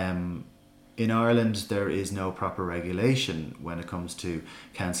 In Ireland, there is no proper regulation when it comes to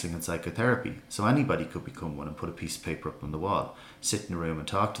counselling and psychotherapy. So anybody could become one and put a piece of paper up on the wall, sit in a room and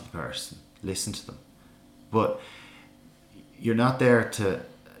talk to the person, listen to them. But you're not there to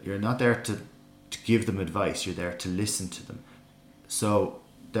give them advice. You're there to listen to them. So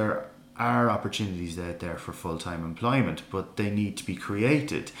there are opportunities out there for full-time employment, but they need to be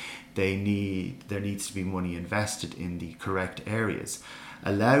created. There needs to be money invested in the correct areas.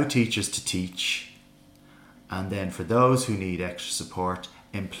 Allow teachers to teach, and then for those who need extra support,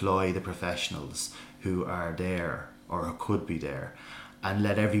 employ the professionals who are there or who could be there, and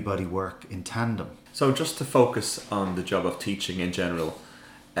let everybody work in tandem. So just to focus on the job of teaching in general,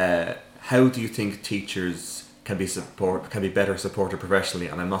 how do you think teachers can be better supported professionally?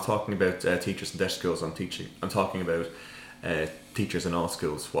 And I'm not talking about teachers in DEIS schools. I'm talking about teachers in all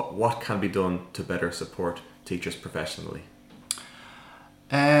schools. What can be done to better support teachers professionally?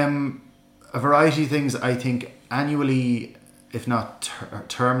 A variety of things. I think annually, if not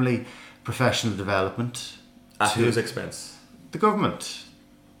termly, professional development. At whose expense? The government.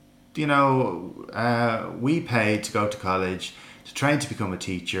 You know, we pay to go to college, to train to become a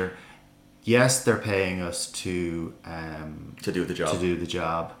teacher. Yes, they're paying us to do the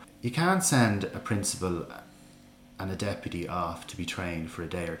job. You can't send a principal and a deputy off to be trained for a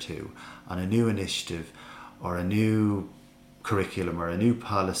day or two on a new initiative or a new curriculum or a new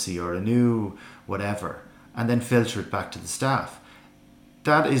policy or a new whatever, and then filter it back to the staff.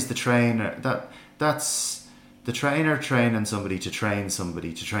 That is the trainer. That's the trainer training somebody to train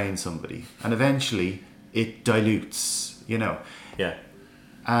somebody to train somebody, and eventually it dilutes. You know. Yeah.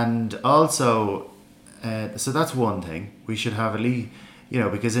 And also, so that's one thing. We should have at least, you know,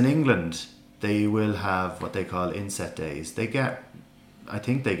 because in England they will have what they call inset days. I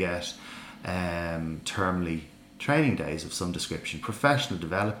think they get termly training days of some description, professional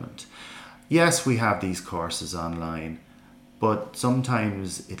development. Yes, we have these courses online, but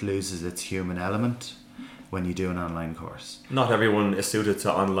sometimes it loses its human element when you do an online course. Not everyone is suited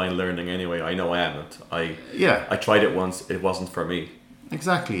to online learning anyway. I know I am not. I tried it once, it wasn't for me.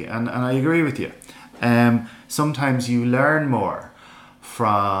 Exactly, and I agree with you. Sometimes you learn more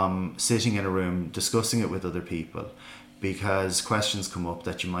from sitting in a room discussing it with other people, because questions come up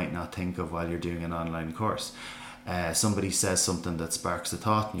that you might not think of while you're doing an online course. Somebody says something that sparks a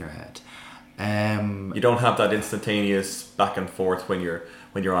thought in your head. You don't have that instantaneous back and forth when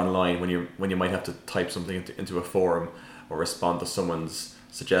you're online, when you might have to type something into a forum or respond to someone's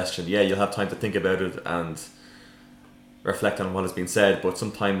suggestion. Yeah, you'll have time to think about it and reflect on what has been said, but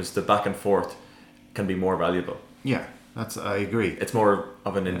sometimes the back and forth can be more valuable. Yeah, I agree. It's more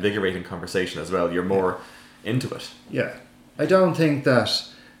of an invigorating conversation as well. You're more into it. Yeah. I don't think that,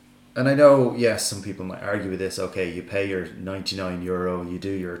 and I know, yes, some people might argue with this. Okay, you pay your €99, you do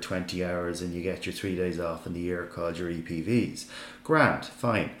your 20 hours and you get your 3 days off in the year called your EPVs. Grand,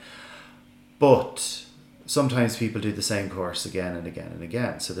 fine. But sometimes people do the same course again and again and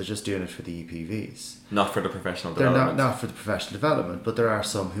again, so they're just doing it for the EPVs. Not for the professional development. They're not for the professional development, but there are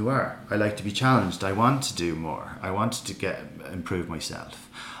some who are. I like to be challenged. I want to do more. I want to improve myself.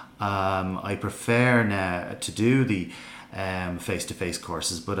 I prefer now to do the face-to-face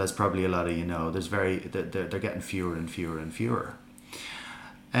courses, but as probably a lot of you know, they're getting fewer and fewer and fewer.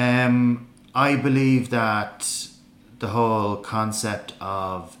 I believe that the whole concept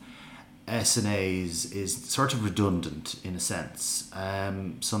of SNAs is sort of redundant in a sense.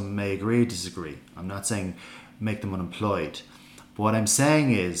 Some may agree or disagree. I'm not saying make them unemployed. But what I'm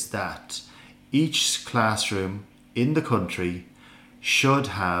saying is that each classroom in the country should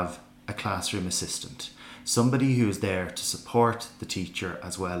have a classroom assistant. Somebody who is there to support the teacher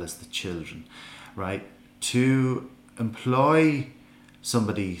as well as the children, right? To employ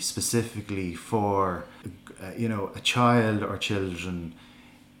somebody specifically for, a child or children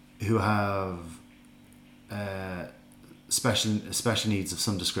who have special needs of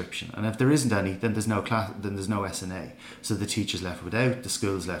some description, and if there isn't any, then there's no class, then there's no SNA. So the teacher's left without, the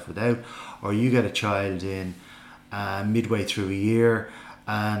school's left without, or you get a child in midway through a year,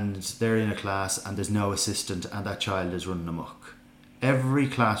 and they're in a class and there's no assistant, and that child is running amok. Every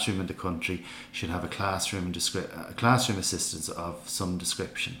classroom in the country should have a classroom assistant of some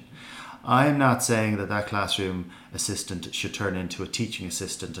description. I'm not saying that classroom assistant should turn into a teaching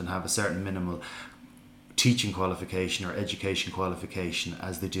assistant and have a certain minimal teaching qualification or education qualification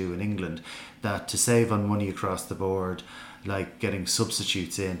as they do in England, that to save on money across the board, like getting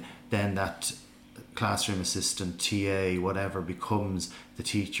substitutes in, then that classroom assistant, TA, whatever, becomes the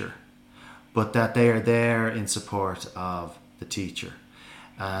teacher. But that they are there in support of the teacher,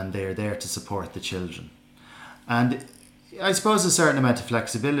 and they are there to support the children. And I suppose a certain amount of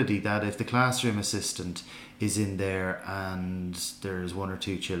flexibility, that if the classroom assistant is in there and there's one or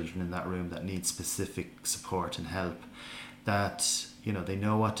two children in that room that need specific support and help, that they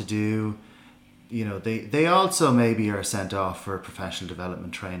know what to do. They also maybe are sent off for professional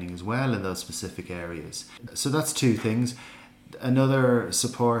development training as well in those specific areas. So that's two things. Another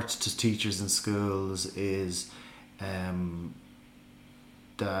support to teachers in schools is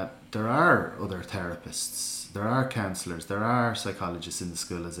that there are other therapists, there are counsellors, there are psychologists in the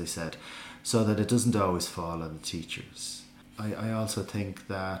school, as I said, so that it doesn't always fall on the teachers. I also think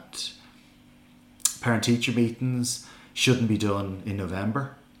that parent-teacher meetings shouldn't be done in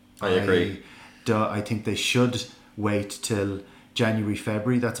November. I agree. I think they should wait till January,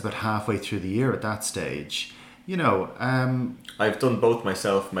 February. That's about halfway through the year at that stage. I've done both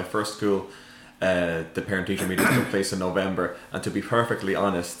myself. My first school, the parent-teacher meetings took place in November, and to be perfectly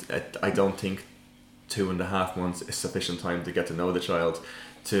honest, I don't think 2.5 months is sufficient time to get to know the child,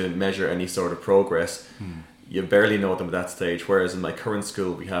 to measure any sort of progress. You barely know them at that stage, whereas in my current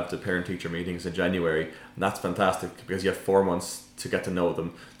school we have the parent-teacher meetings in January, and that's fantastic because you have 4 months to get to know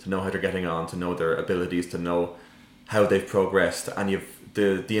them, to know how they're getting on, to know their abilities, to know how they've progressed, and you've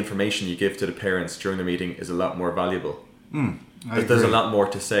the information you give to the parents during the meeting is a lot more valuable. There's a lot more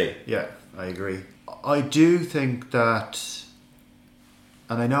to say. Yeah, I agree. I do think that,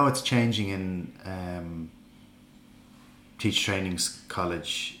 and I know it's changing in teacher training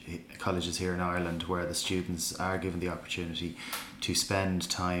colleges here in Ireland, where the students are given the opportunity to spend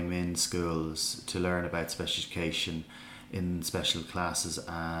time in schools to learn about special education in special classes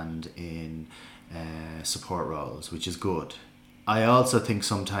and in support roles, which is good. I also think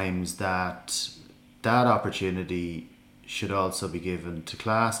sometimes that opportunity should also be given to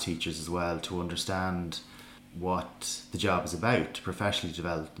class teachers as well, to understand what the job is about, to professionally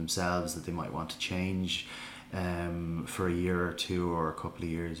develop themselves, that they might want to change for a year or two or a couple of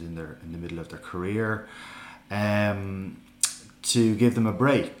years in the middle of their career, to give them a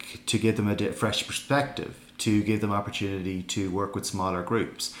break, to give them a fresh perspective, to give them opportunity to work with smaller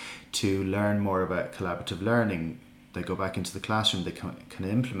groups, to learn more about collaborative learning. They go back into the classroom, they can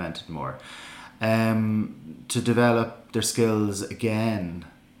implement it more, to develop their skills again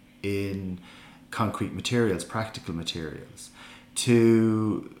in concrete materials, practical materials,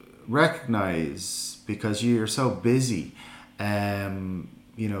 to recognize, because you're so busy,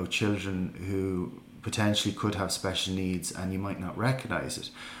 children who potentially could have special needs and you might not recognize it.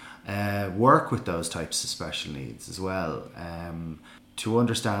 Work with those types of special needs as well, to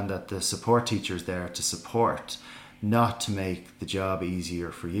understand that the support teacher is there to support, not to make the job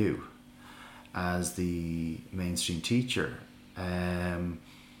easier for you as the mainstream teacher,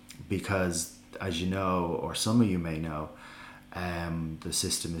 because, as you know, or some of you may know, the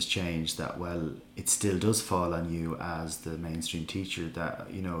system has changed that, well, it still does fall on you as the mainstream teacher, that,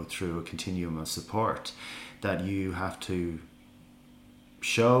 through a continuum of support, that you have to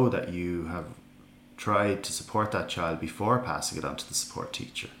show that you have tried to support that child before passing it on to the support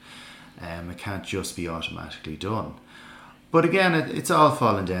teacher. It can't just be automatically done. But again, it's all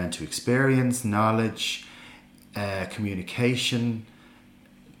fallen down to experience, knowledge, communication,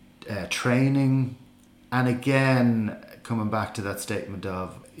 training, and again, coming back to that statement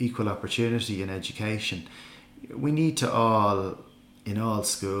of equal opportunity in education, we need to all, in all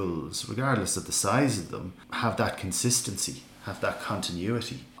schools, regardless of the size of them, have that consistency, have that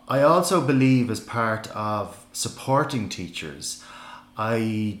continuity. I also believe, as part of supporting teachers,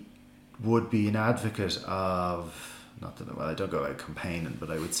 I would be an advocate of, not that, well, I don't go out campaigning,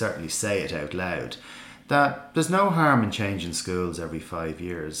 but I would certainly say it out loud, that there's no harm in changing schools every 5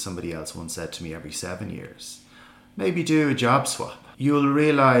 years. Somebody else once said to me every 7 years. Maybe do a job swap. You'll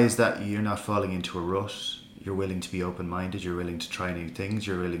realise that you're not falling into a rut. You're willing to be open-minded, you're willing to try new things,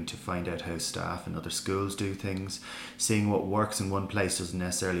 you're willing to find out how staff in other schools do things, seeing what works in one place doesn't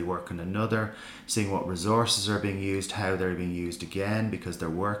necessarily work in another, seeing what resources are being used, how they're being used again because they're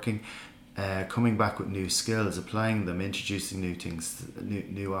working, coming back with new skills, applying them, introducing new things,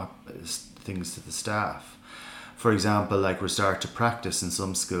 things to the staff. For example, like Restart to Practice, in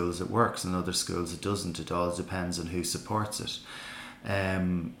some schools it works, in other schools it doesn't. It all depends on who supports it.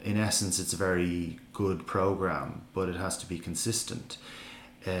 In essence, it's a very good program, but it has to be consistent.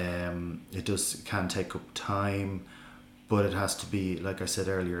 It can take up time, but it has to be, like I said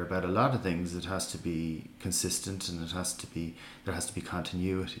earlier about a lot of things, it has to be consistent, and there has to be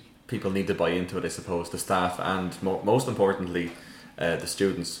continuity. People need to buy into it, I suppose, the staff, and most importantly the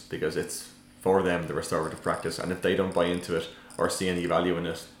students, because it's for them, the restorative practice, and if they don't buy into it or see any value in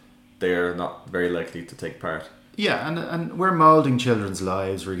it, they're not very likely to take part. Yeah, and we're moulding children's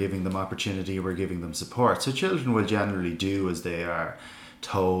lives, we're giving them opportunity, we're giving them support. So children will generally do as they are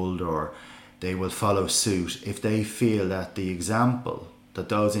told, or they will follow suit if they feel that the example, that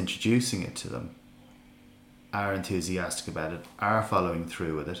those introducing it to them are enthusiastic about it, are following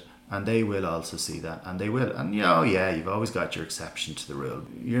through with it, and they will also see that, and they will. And you've always got your exception to the rule.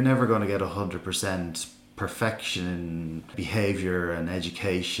 You're never going to get 100% perfection in behaviour and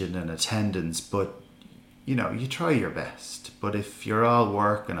education and attendance, but you try your best. But if you're all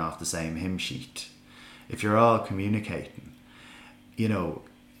working off the same hymn sheet, if you're all communicating,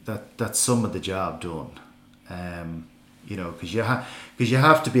 that's some of the job done. Because you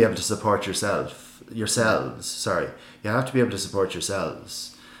have to be able to support yourselves. You have to be able to support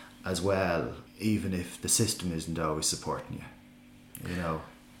yourselves as well, even if the system isn't always supporting you.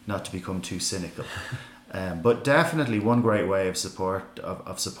 Not to become too cynical. But definitely one great way of support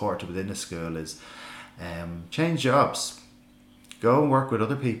within a school is change jobs. Go and work with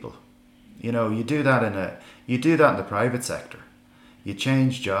other people. You do that in the private sector. You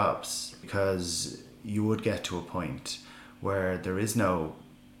change jobs, because you would get to a point where there is no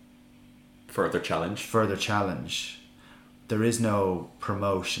further challenge. There is no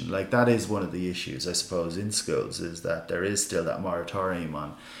promotion. Like, that is one of the issues, I suppose, in schools, is that there is still that moratorium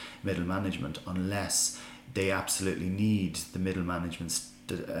on middle management, unless they absolutely need the middle management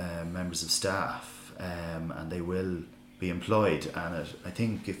members of staff. And they will be employed, and I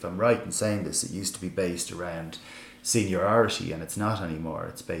think, if I'm right in saying this, it used to be based around seniority, and it's not anymore.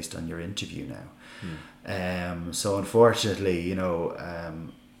 It's based on your interview now. So unfortunately,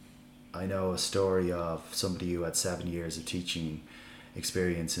 I know a story of somebody who had 7 years of teaching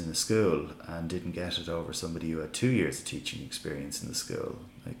experience in the school and didn't get it over somebody who had 2 years of teaching experience in the school.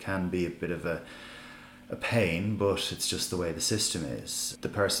 It can be a bit of a pain, but it's just the way the system is. The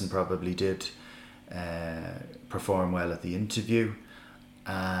person probably did perform well at the interview,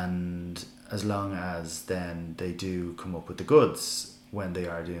 and as long as then they do come up with the goods when they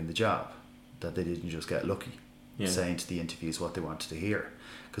are doing the job, that they didn't just get lucky saying to the interviews what they wanted to hear,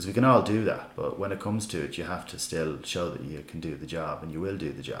 because we can all do that, but when it comes to it, you have to still show that you can do the job, and you will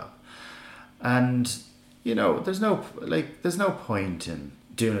do the job. And there's no point in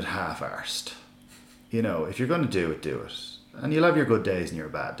doing it half-arsed. If you're going to do it, and you'll have your good days and your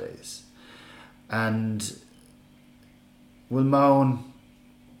bad days. And we'll moan,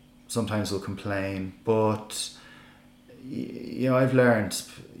 sometimes we'll complain, but I've learned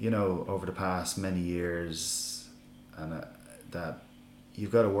over the past many years, and that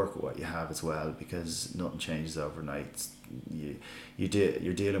you've got to work with what you have as well, because nothing changes overnight.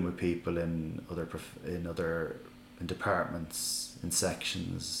 You're dealing with people in departments, in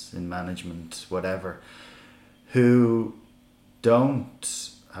sections, in management, whatever, who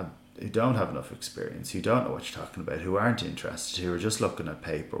don't have enough experience, who don't know what you're talking about, who aren't interested, who are just looking at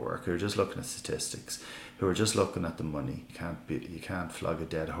paperwork, who are just looking at statistics, who are just looking at the money. You can't flog a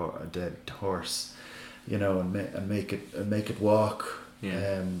dead horse, and make it walk.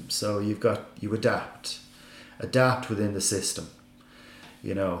 So you adapt within the system,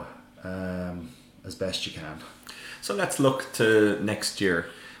 as best you can. So let's look to next year.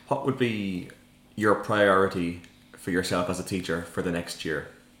 What would be your priority for yourself as a teacher for the next year?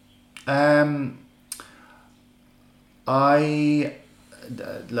 As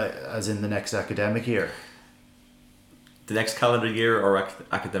in the next academic year? The next calendar year or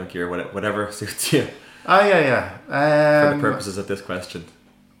academic year, whatever suits you. Yeah. For the purposes of this question.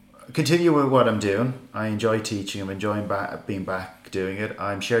 continue with what I'm doing. I enjoy teaching. I'm enjoying being back doing it.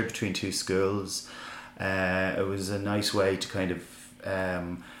 I'm shared between two schools. It was a nice way to kind of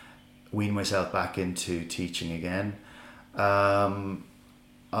wean myself back into teaching again.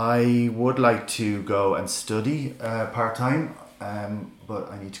 I would like to go and study part-time,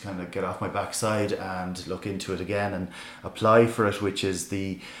 but I need to kind of get off my backside and look into it again and apply for it, which is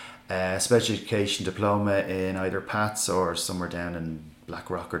the special education diploma in either PATS or somewhere down in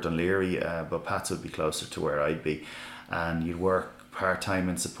Blackrock or Dunleary, but PATS would be closer to where I'd be, and you'd work part-time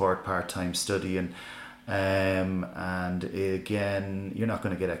and support part-time studying, and again, you're not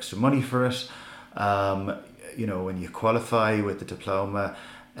going to get extra money for it. When you qualify with the diploma,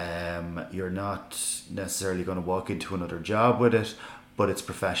 you're not necessarily going to walk into another job with it, but it's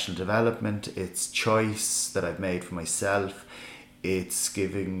professional development, it's choice that I've made for myself. It's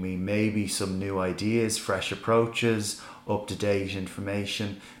giving me maybe some new ideas, fresh approaches, up-to-date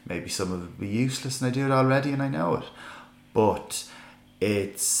information. Maybe some of it will be useless and I do it already and I know it. But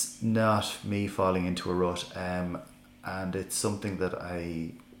it's not me falling into a rut, and it's something that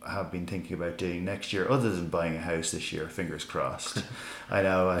I have been thinking about doing next year, other than buying a house this year, fingers crossed. I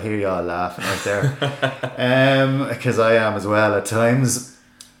know, I hear you all laughing out there, because I am as well at times.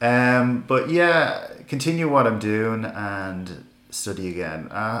 But yeah, continue what I'm doing and study again.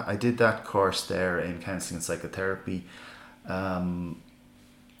 I did that course there in counselling and psychotherapy.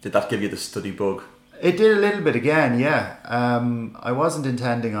 Did that give you the study bug? It did a little bit again, yeah. I wasn't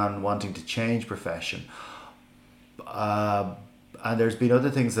intending on wanting to change profession. And there's been other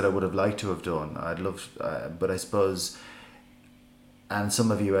things that I would have liked to have done. I'd love, but I suppose, and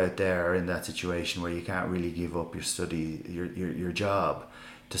some of you out there are in that situation where you can't really give up your study, your job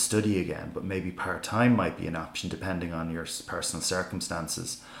to study again, but maybe part-time might be an option depending on your personal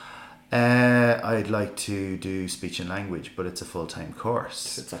circumstances. I'd like to do speech and language, but it's a full-time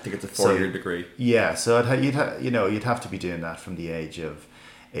course. I think it's a 4-year degree. Yeah, so you'd have to be doing that from the age of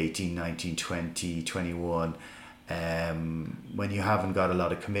 18, 19, 20, 21. When you haven't got a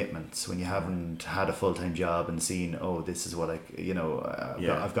lot of commitments, when you haven't had a full-time job and seen, this is what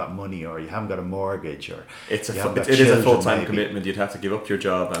I've got money, or you haven't got a mortgage, or it is a full-time commitment. You'd have to give up your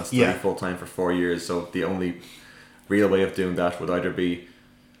job and study full-time for 4 years. So the only real way of doing that would either be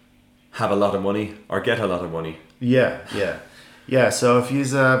have a lot of money or get a lot of money. Yeah. So if you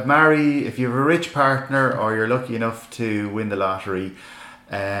if you have a rich partner, or you're lucky enough to win the lottery,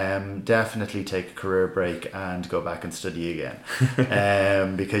 definitely take a career break and go back and study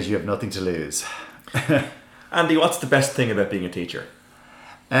again, because you have nothing to lose. Andy, what's the best thing about being a teacher?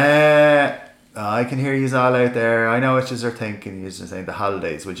 I can hear you all out there. I know what you're thinking. You're just saying the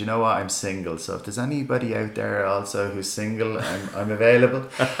holidays. Well, you know what? I'm single, so if there's anybody out there also who's single, I'm available.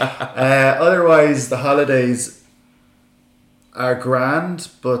 Otherwise, the holidays are grand,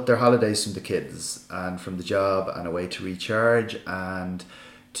 but they're holidays from the kids and from the job, and a way to recharge and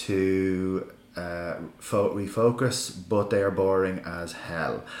to refocus, but they are boring as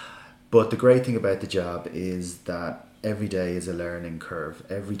hell. But the great thing about the job is that every day is a learning curve.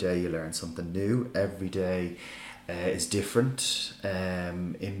 Every day you learn something new. Every day is different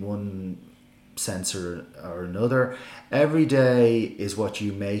in one sense or another. Every day is what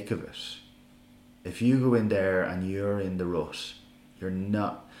you make of it. If you go in there and you're in the rut, you're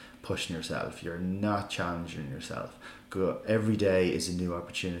not pushing yourself, you're not challenging yourself. Every day is a new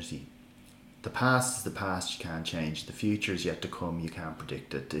opportunity. The past is the past, you can't change. The future is yet to come, you can't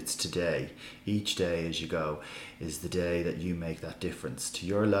predict it. It's today. Each day as you go is the day that you make that difference to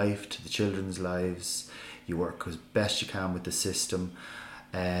your life, to the children's lives. You work as best you can with the system.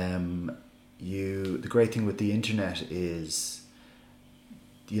 The great thing with the internet is,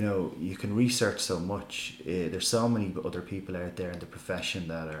 you can research so much. There's so many other people out there in the profession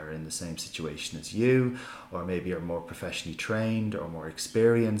that are in the same situation as you, or maybe are more professionally trained or more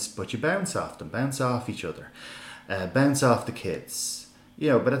experienced, but you bounce off them, bounce off each other, bounce off the kids,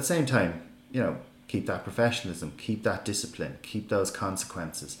 but at the same time, keep that professionalism, keep that discipline, keep those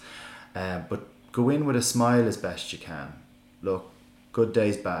consequences, but go in with a smile as best you can. Look, good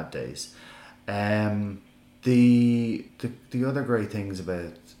days, bad days. The other great things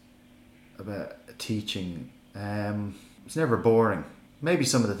about teaching, it's never boring. Maybe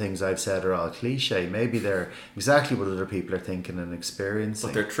some of the things I've said are all cliche. Maybe they're exactly what other people are thinking and experiencing.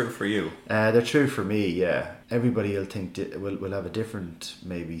 But they're true for you. They're true for me, yeah. Everybody will have a different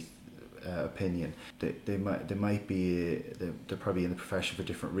maybe opinion. They might be they're probably in the profession for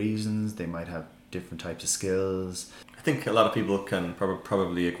different reasons. They might have different types of skills. I think a lot of people can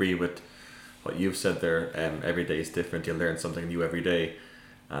probably agree with what you've said there. Every day is different. You learn something new every day,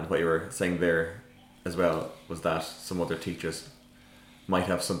 and what you were saying there as well was that some other teachers might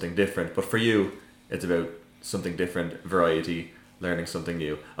have something different. But for you, it's about something different, variety, learning something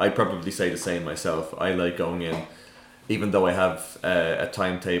new. I'd probably say the same myself. I like going in, even though I have a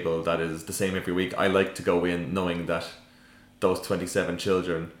timetable that is the same every week, I like to go in knowing that those 27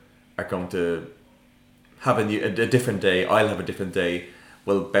 children are going to have a different day. I'll have a different day.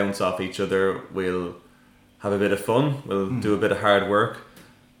 We'll bounce off each other. We'll have a bit of fun. We'll do a bit of hard work.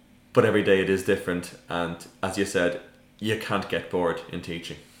 But every day it is different. And as you said, you can't get bored in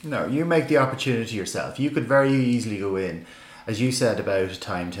teaching. No, you make the opportunity yourself. You could very easily go in, as you said about a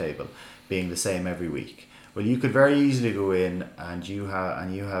timetable being the same every week. Well, you could very easily go in and you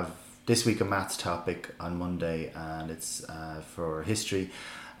have this week a maths topic on Monday, and it's for history,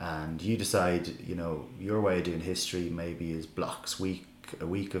 and you decide, your way of doing history maybe is blocks, a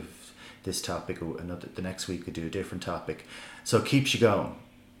week of this topic, the next week could do a different topic. So it keeps you going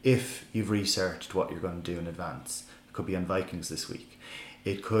if you've researched what you're going to do in advance. It could be on Vikings this week.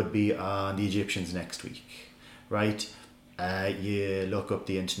 It could be on the Egyptians next week, right? You look up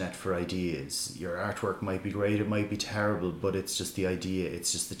the internet for ideas. Your artwork might be great, it might be terrible, but it's just the idea.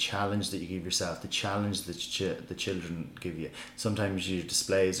 It's just the challenge that you give yourself, the challenge that the children give you. Sometimes your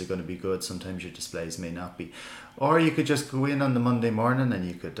displays are going to be good, sometimes your displays may not be. Or you could just go in on the Monday morning and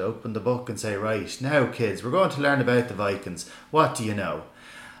you could open the book and say, right, now kids, we're going to learn about the Vikings. What do you know?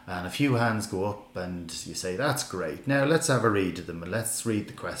 And a few hands go up and you say, that's great. Now let's have a read of them and let's read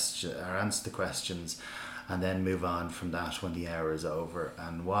the question or answer the questions. And then move on from that when the hour is over.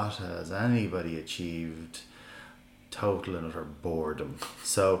 And what has anybody achieved? Total and utter boredom.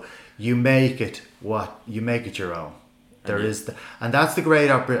 So you make it your own. And that's the great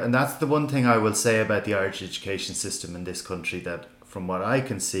and that's the one thing I will say about the Irish education system in this country, that from what I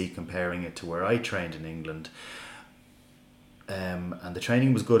can see, comparing it to where I trained in England, and the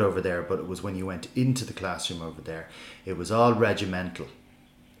training was good over there, but it was when you went into the classroom over there, it was all regimental.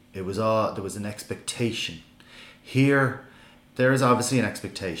 There was an expectation. Here, there is obviously an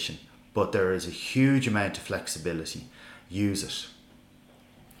expectation, but there is a huge amount of flexibility. Use it.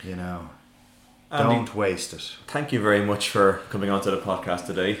 Don't waste it. Thank you very much for coming onto the podcast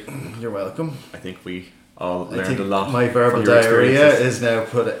today. You're welcome. I think we all learned a lot. My verbal diarrhea is now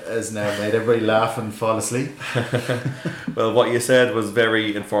made everybody laugh and fall asleep. Well, what you said was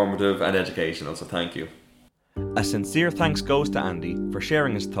very informative and educational, so thank you. A sincere thanks goes to Andy for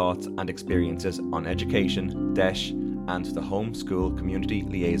sharing his thoughts and experiences on education, DEIS and the homeschool community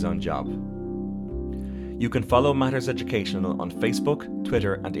liaison job. You can follow Matters Educational on Facebook,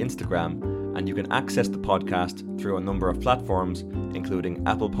 Twitter and Instagram, and you can access the podcast through a number of platforms including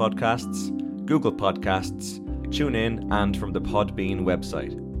Apple Podcasts, Google Podcasts, TuneIn and from the Podbean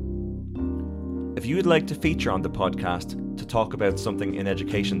website. If you would like to feature on the podcast to talk about something in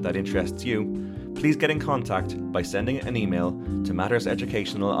education that interests you, please get in contact by sending an email to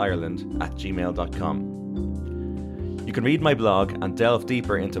matterseducationalireland@gmail.com. You can read my blog and delve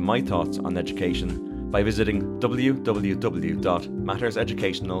deeper into my thoughts on education by visiting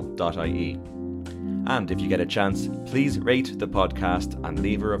www.matterseducational.ie. And if you get a chance, please rate the podcast and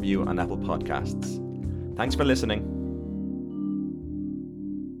leave a review on Apple Podcasts. Thanks for listening.